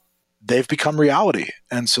 they've become reality.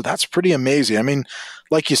 And so that's pretty amazing. I mean,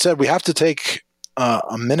 like you said, we have to take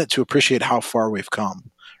a minute to appreciate how far we've come,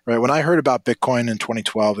 right? When I heard about Bitcoin in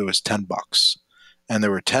 2012, it was $10 and there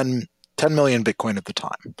were 10 million Bitcoin at the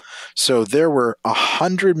time. So there were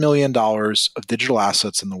 $100 million of digital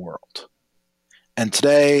assets in the world. And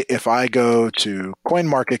today, if I go to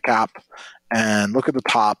CoinMarketCap and look at the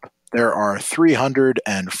top, there are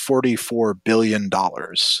 $344 billion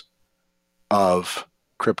of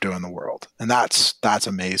crypto in the world. And that's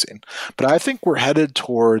amazing. But I think we're headed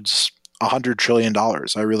towards $100 trillion.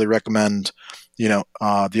 I really recommend,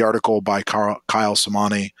 the article by Kyle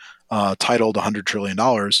Samani titled $100 trillion.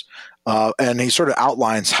 And he sort of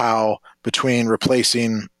outlines how between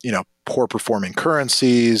replacing, poor performing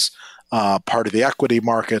currencies, part of the equity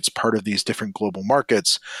markets, part of these different global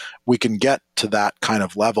markets, we can get to that kind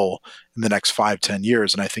of level in the next 5-10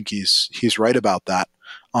 years. And I think he's right about that.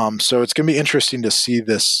 So it's going to be interesting to see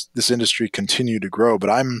this industry continue to grow. But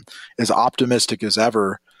I'm as optimistic as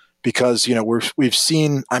ever because, we've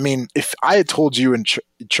seen, I mean, if I had told you and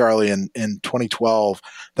Charlie in 2012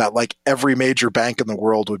 that like every major bank in the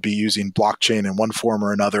world would be using blockchain in one form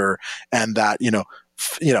or another, and that,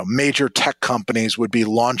 major tech companies would be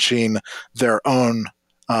launching their own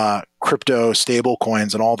crypto stable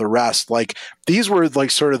coins and all the rest. Like these were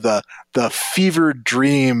like sort of the fevered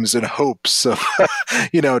dreams and hopes of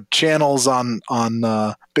channels on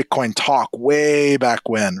Bitcoin Talk way back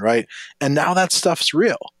when, right? And now that stuff's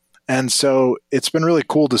real. And so it's been really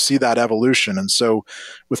cool to see that evolution. And so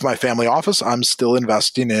with my family office, I'm still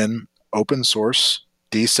investing in open source,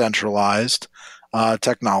 decentralized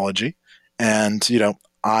technology. And,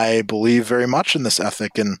 I believe very much in this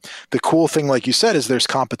ethic. And the cool thing, like you said, is there's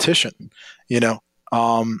competition.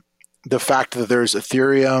 The fact that there's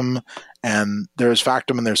Ethereum and there's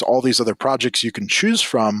Factom and there's all these other projects you can choose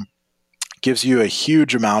from gives you a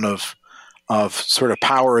huge amount of sort of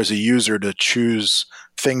power as a user to choose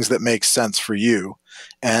things that make sense for you.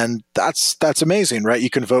 And that's amazing, right?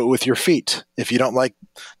 You can vote with your feet. If you don't like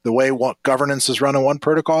the way what governance is run in one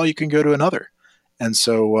protocol, you can go to another. And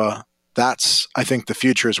so that's, I think, the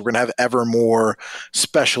future is we're going to have ever more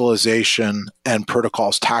specialization and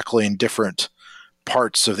protocols tackling different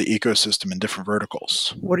parts of the ecosystem in different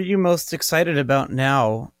verticals. What are you most excited about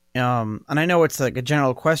now? And I know it's like a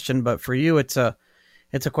general question, but for you, it's a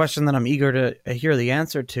question that I'm eager to hear the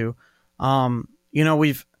answer to. Let's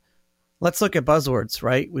look at buzzwords,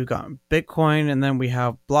 right? We've got Bitcoin, and then we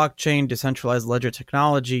have blockchain, decentralized ledger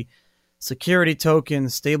technology, security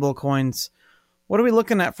tokens, stable coins. What are we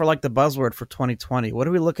looking at for like the buzzword for 2020? What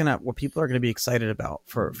are we looking at what people are going to be excited about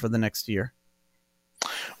for the next year?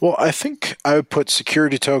 Well, I think I would put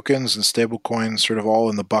security tokens and stable coins sort of all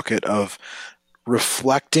in the bucket of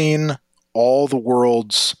reflecting all the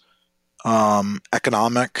world's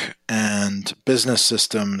economic and business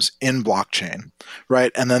systems in blockchain,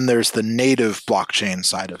 right? And then there's the native blockchain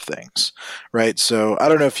side of things, right? So I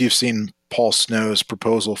don't know if you've seen Paul Snow's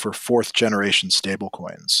proposal for fourth generation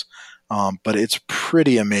stablecoins, but it's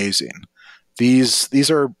pretty amazing.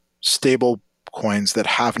 These are stable coins that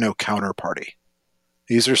have no counterparty.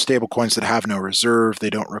 These are stable coins that have no reserve. They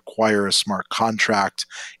don't require a smart contract.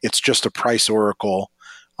 It's just a price oracle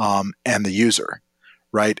and the user,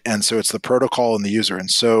 right? And so it's the protocol and the user.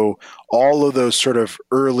 And so all of those sort of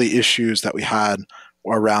early issues that we had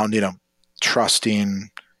around, trusting,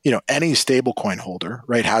 any stablecoin holder,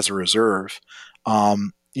 right, has a reserve.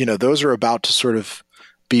 Those are about to sort of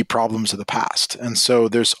be problems of the past. And so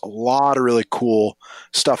there's a lot of really cool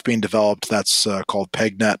stuff being developed that's called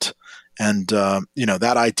PegNet. And,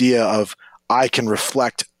 that idea of I can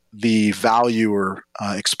reflect the value or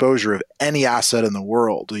exposure of any asset in the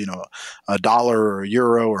world, a dollar or a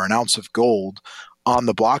euro or an ounce of gold on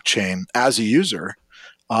the blockchain as a user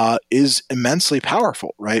is immensely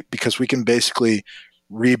powerful, right? Because we can basically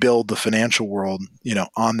rebuild the financial world,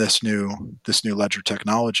 on this new ledger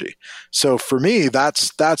technology. So for me,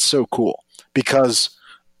 that's so cool because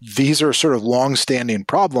these are sort of long-standing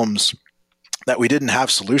problems that we didn't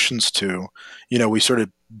have solutions to. We sort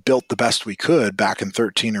of built the best we could back in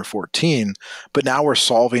 13 or 14, but now we're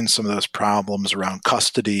solving some of those problems around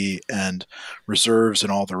custody and reserves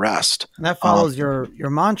and all the rest. And that follows your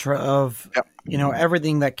mantra of, yep.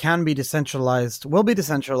 Everything that can be decentralized will be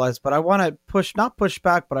decentralized, but I want to not push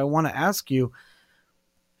back, but I want to ask you,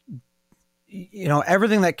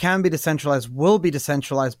 everything that can be decentralized will be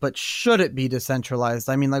decentralized, but should it be decentralized?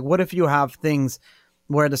 I mean, like, what if you have things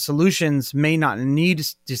where the solutions may not need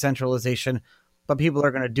decentralization, but people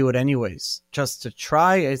are going to do it anyways, just to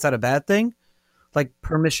try? Is that a bad thing? Like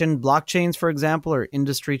permission blockchains, for example, or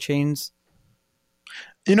industry chains?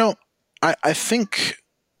 I think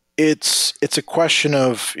it's a question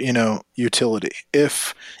of, utility.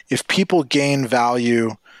 If people gain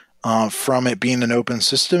value from it being an open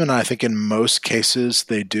system, and I think in most cases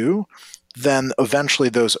they do, then eventually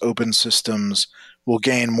those open systems will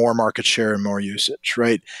gain more market share and more usage,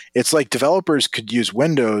 right? It's like developers could use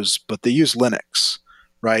Windows, but they use Linux,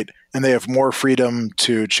 right? And they have more freedom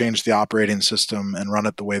to change the operating system and run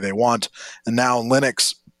it the way they want. And now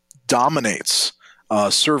Linux dominates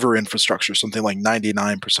server infrastructure. Something like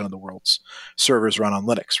 99% of the world's servers run on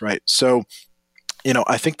Linux, right? So,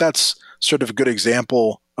 I think that's sort of a good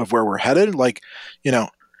example of where we're headed. Like,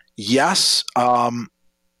 yes,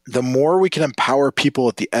 the more we can empower people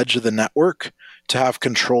at the edge of the network to have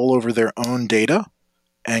control over their own data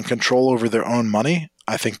and control over their own money,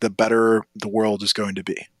 I think the better the world is going to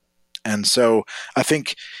be. And so I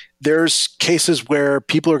think there's cases where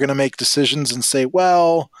people are going to make decisions and say,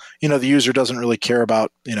 well, the user doesn't really care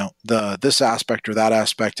about, this aspect or that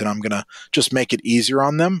aspect, and I'm going to just make it easier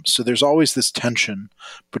on them. So there's always this tension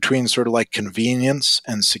between sort of like convenience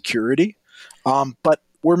and security. But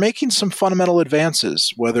we're making some fundamental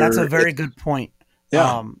advances. That's a very good point.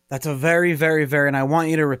 Yeah. That's a very, very, very, and I want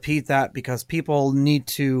you to repeat that because people need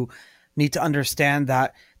to understand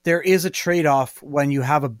that there is a trade-off when you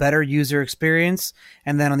have a better user experience,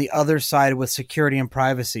 and then on the other side with security and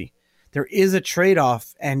privacy. There is a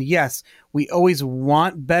trade-off, and yes, we always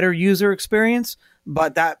want better user experience,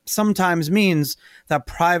 but that sometimes means that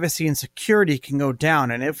privacy and security can go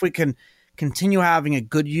down. And if we can continue having a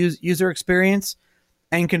good user experience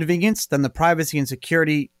and convenience, then the privacy and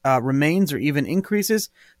security remains or even increases,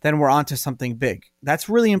 then we're onto something big. That's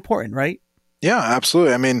really important, right? Yeah,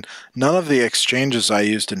 absolutely. I mean, none of the exchanges I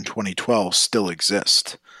used in 2012 still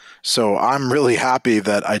exist. So I'm really happy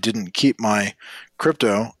that I didn't keep my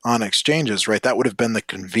crypto on exchanges, right? That would have been the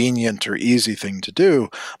convenient or easy thing to do.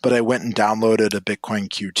 But I went and downloaded a Bitcoin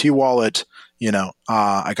QT wallet.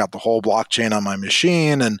 I got the whole blockchain on my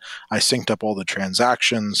machine, and I synced up all the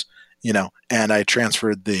transactions, and I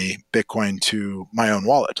transferred the Bitcoin to my own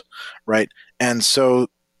wallet, right? And so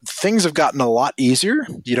things have gotten a lot easier.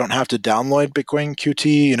 You don't have to download Bitcoin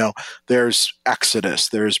QT. There's Exodus,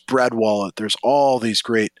 there's Bread Wallet, there's all these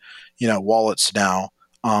great, wallets now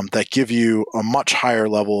that give you a much higher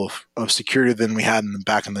level of security than we had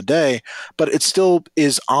back in the day. But it still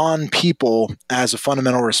is on people as a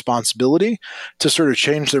fundamental responsibility to sort of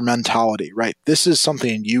change their mentality, right? This is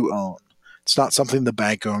something you own. It's not something the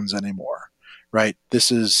bank owns anymore. Right?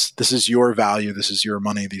 This is your value. This is your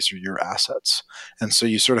money. These are your assets. And so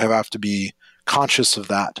you sort of have to be conscious of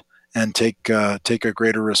that and take a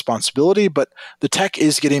greater responsibility. But the tech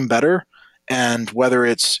is getting better. And whether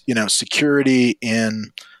it's, security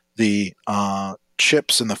in the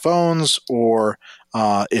chips in the phones, or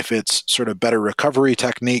if it's sort of better recovery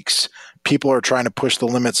techniques, people are trying to push the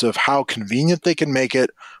limits of how convenient they can make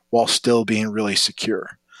it while still being really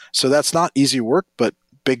secure. So that's not easy work, but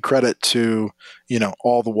big credit to,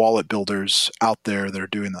 all the wallet builders out there that are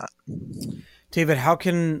doing that. David, how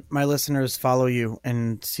can my listeners follow you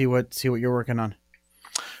and see what you're working on?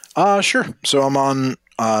 Sure. So I'm on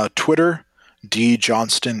Twitter,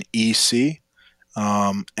 djohnstonEC.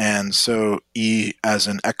 And so E as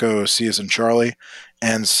in Echo, C as in Charlie.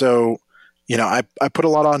 And so, I put a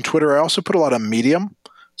lot on Twitter. I also put a lot on Medium.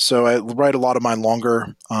 So I write a lot of my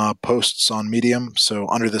longer posts on Medium. So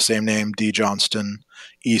under the same name,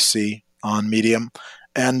 djohnstonEC on Medium.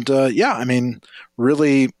 And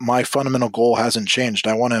really my fundamental goal hasn't changed.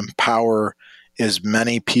 I want to empower as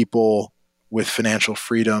many people with financial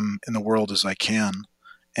freedom in the world as I can,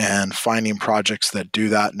 and finding projects that do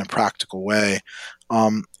that in a practical way.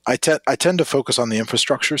 I tend to focus on the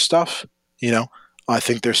infrastructure stuff. I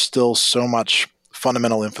think there's still so much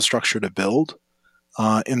fundamental infrastructure to build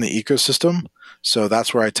in the ecosystem. So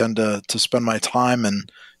that's where I tend to spend my time.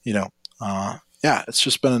 And, it's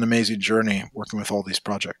just been an amazing journey working with all these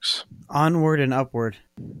projects. Onward and upward.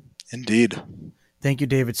 Indeed. Thank you,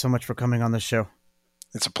 David, so much for coming on the show.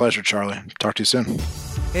 It's a pleasure, Charlie. Talk to you soon.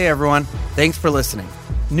 Hey, everyone. Thanks for listening.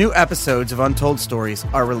 New episodes of Untold Stories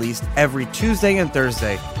are released every Tuesday and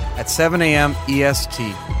Thursday at 7 a.m. EST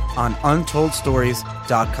on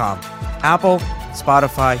untoldstories.com, Apple,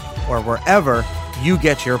 Spotify, or wherever you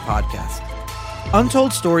get your podcast.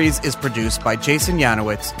 Untold Stories is produced by Jason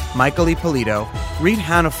Yanowitz, Michael Ippolito, Reed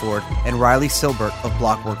Hannaford, and Riley Silbert of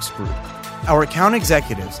Blockworks Group. Our account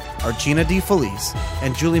executives are Gina DeFelice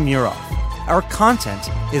and Julie Muroff. Our content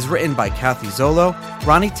is written by Kathy Zolo,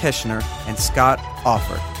 Ronnie Tishner, and Scott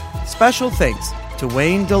Offord. Special thanks to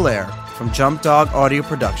Wayne Dallaire from Jump Dog Audio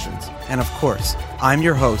Productions. And of course, I'm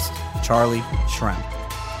your host, Charlie Shrem.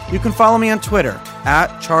 You can follow me on Twitter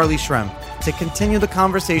 @CharlieShrem to continue the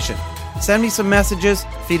conversation. Send me some messages,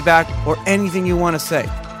 feedback, or anything you want to say.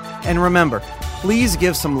 And remember, please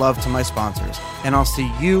give some love to my sponsors, and I'll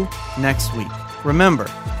see you next week.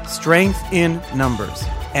 Remember, strength in numbers,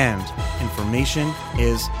 and information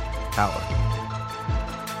is power.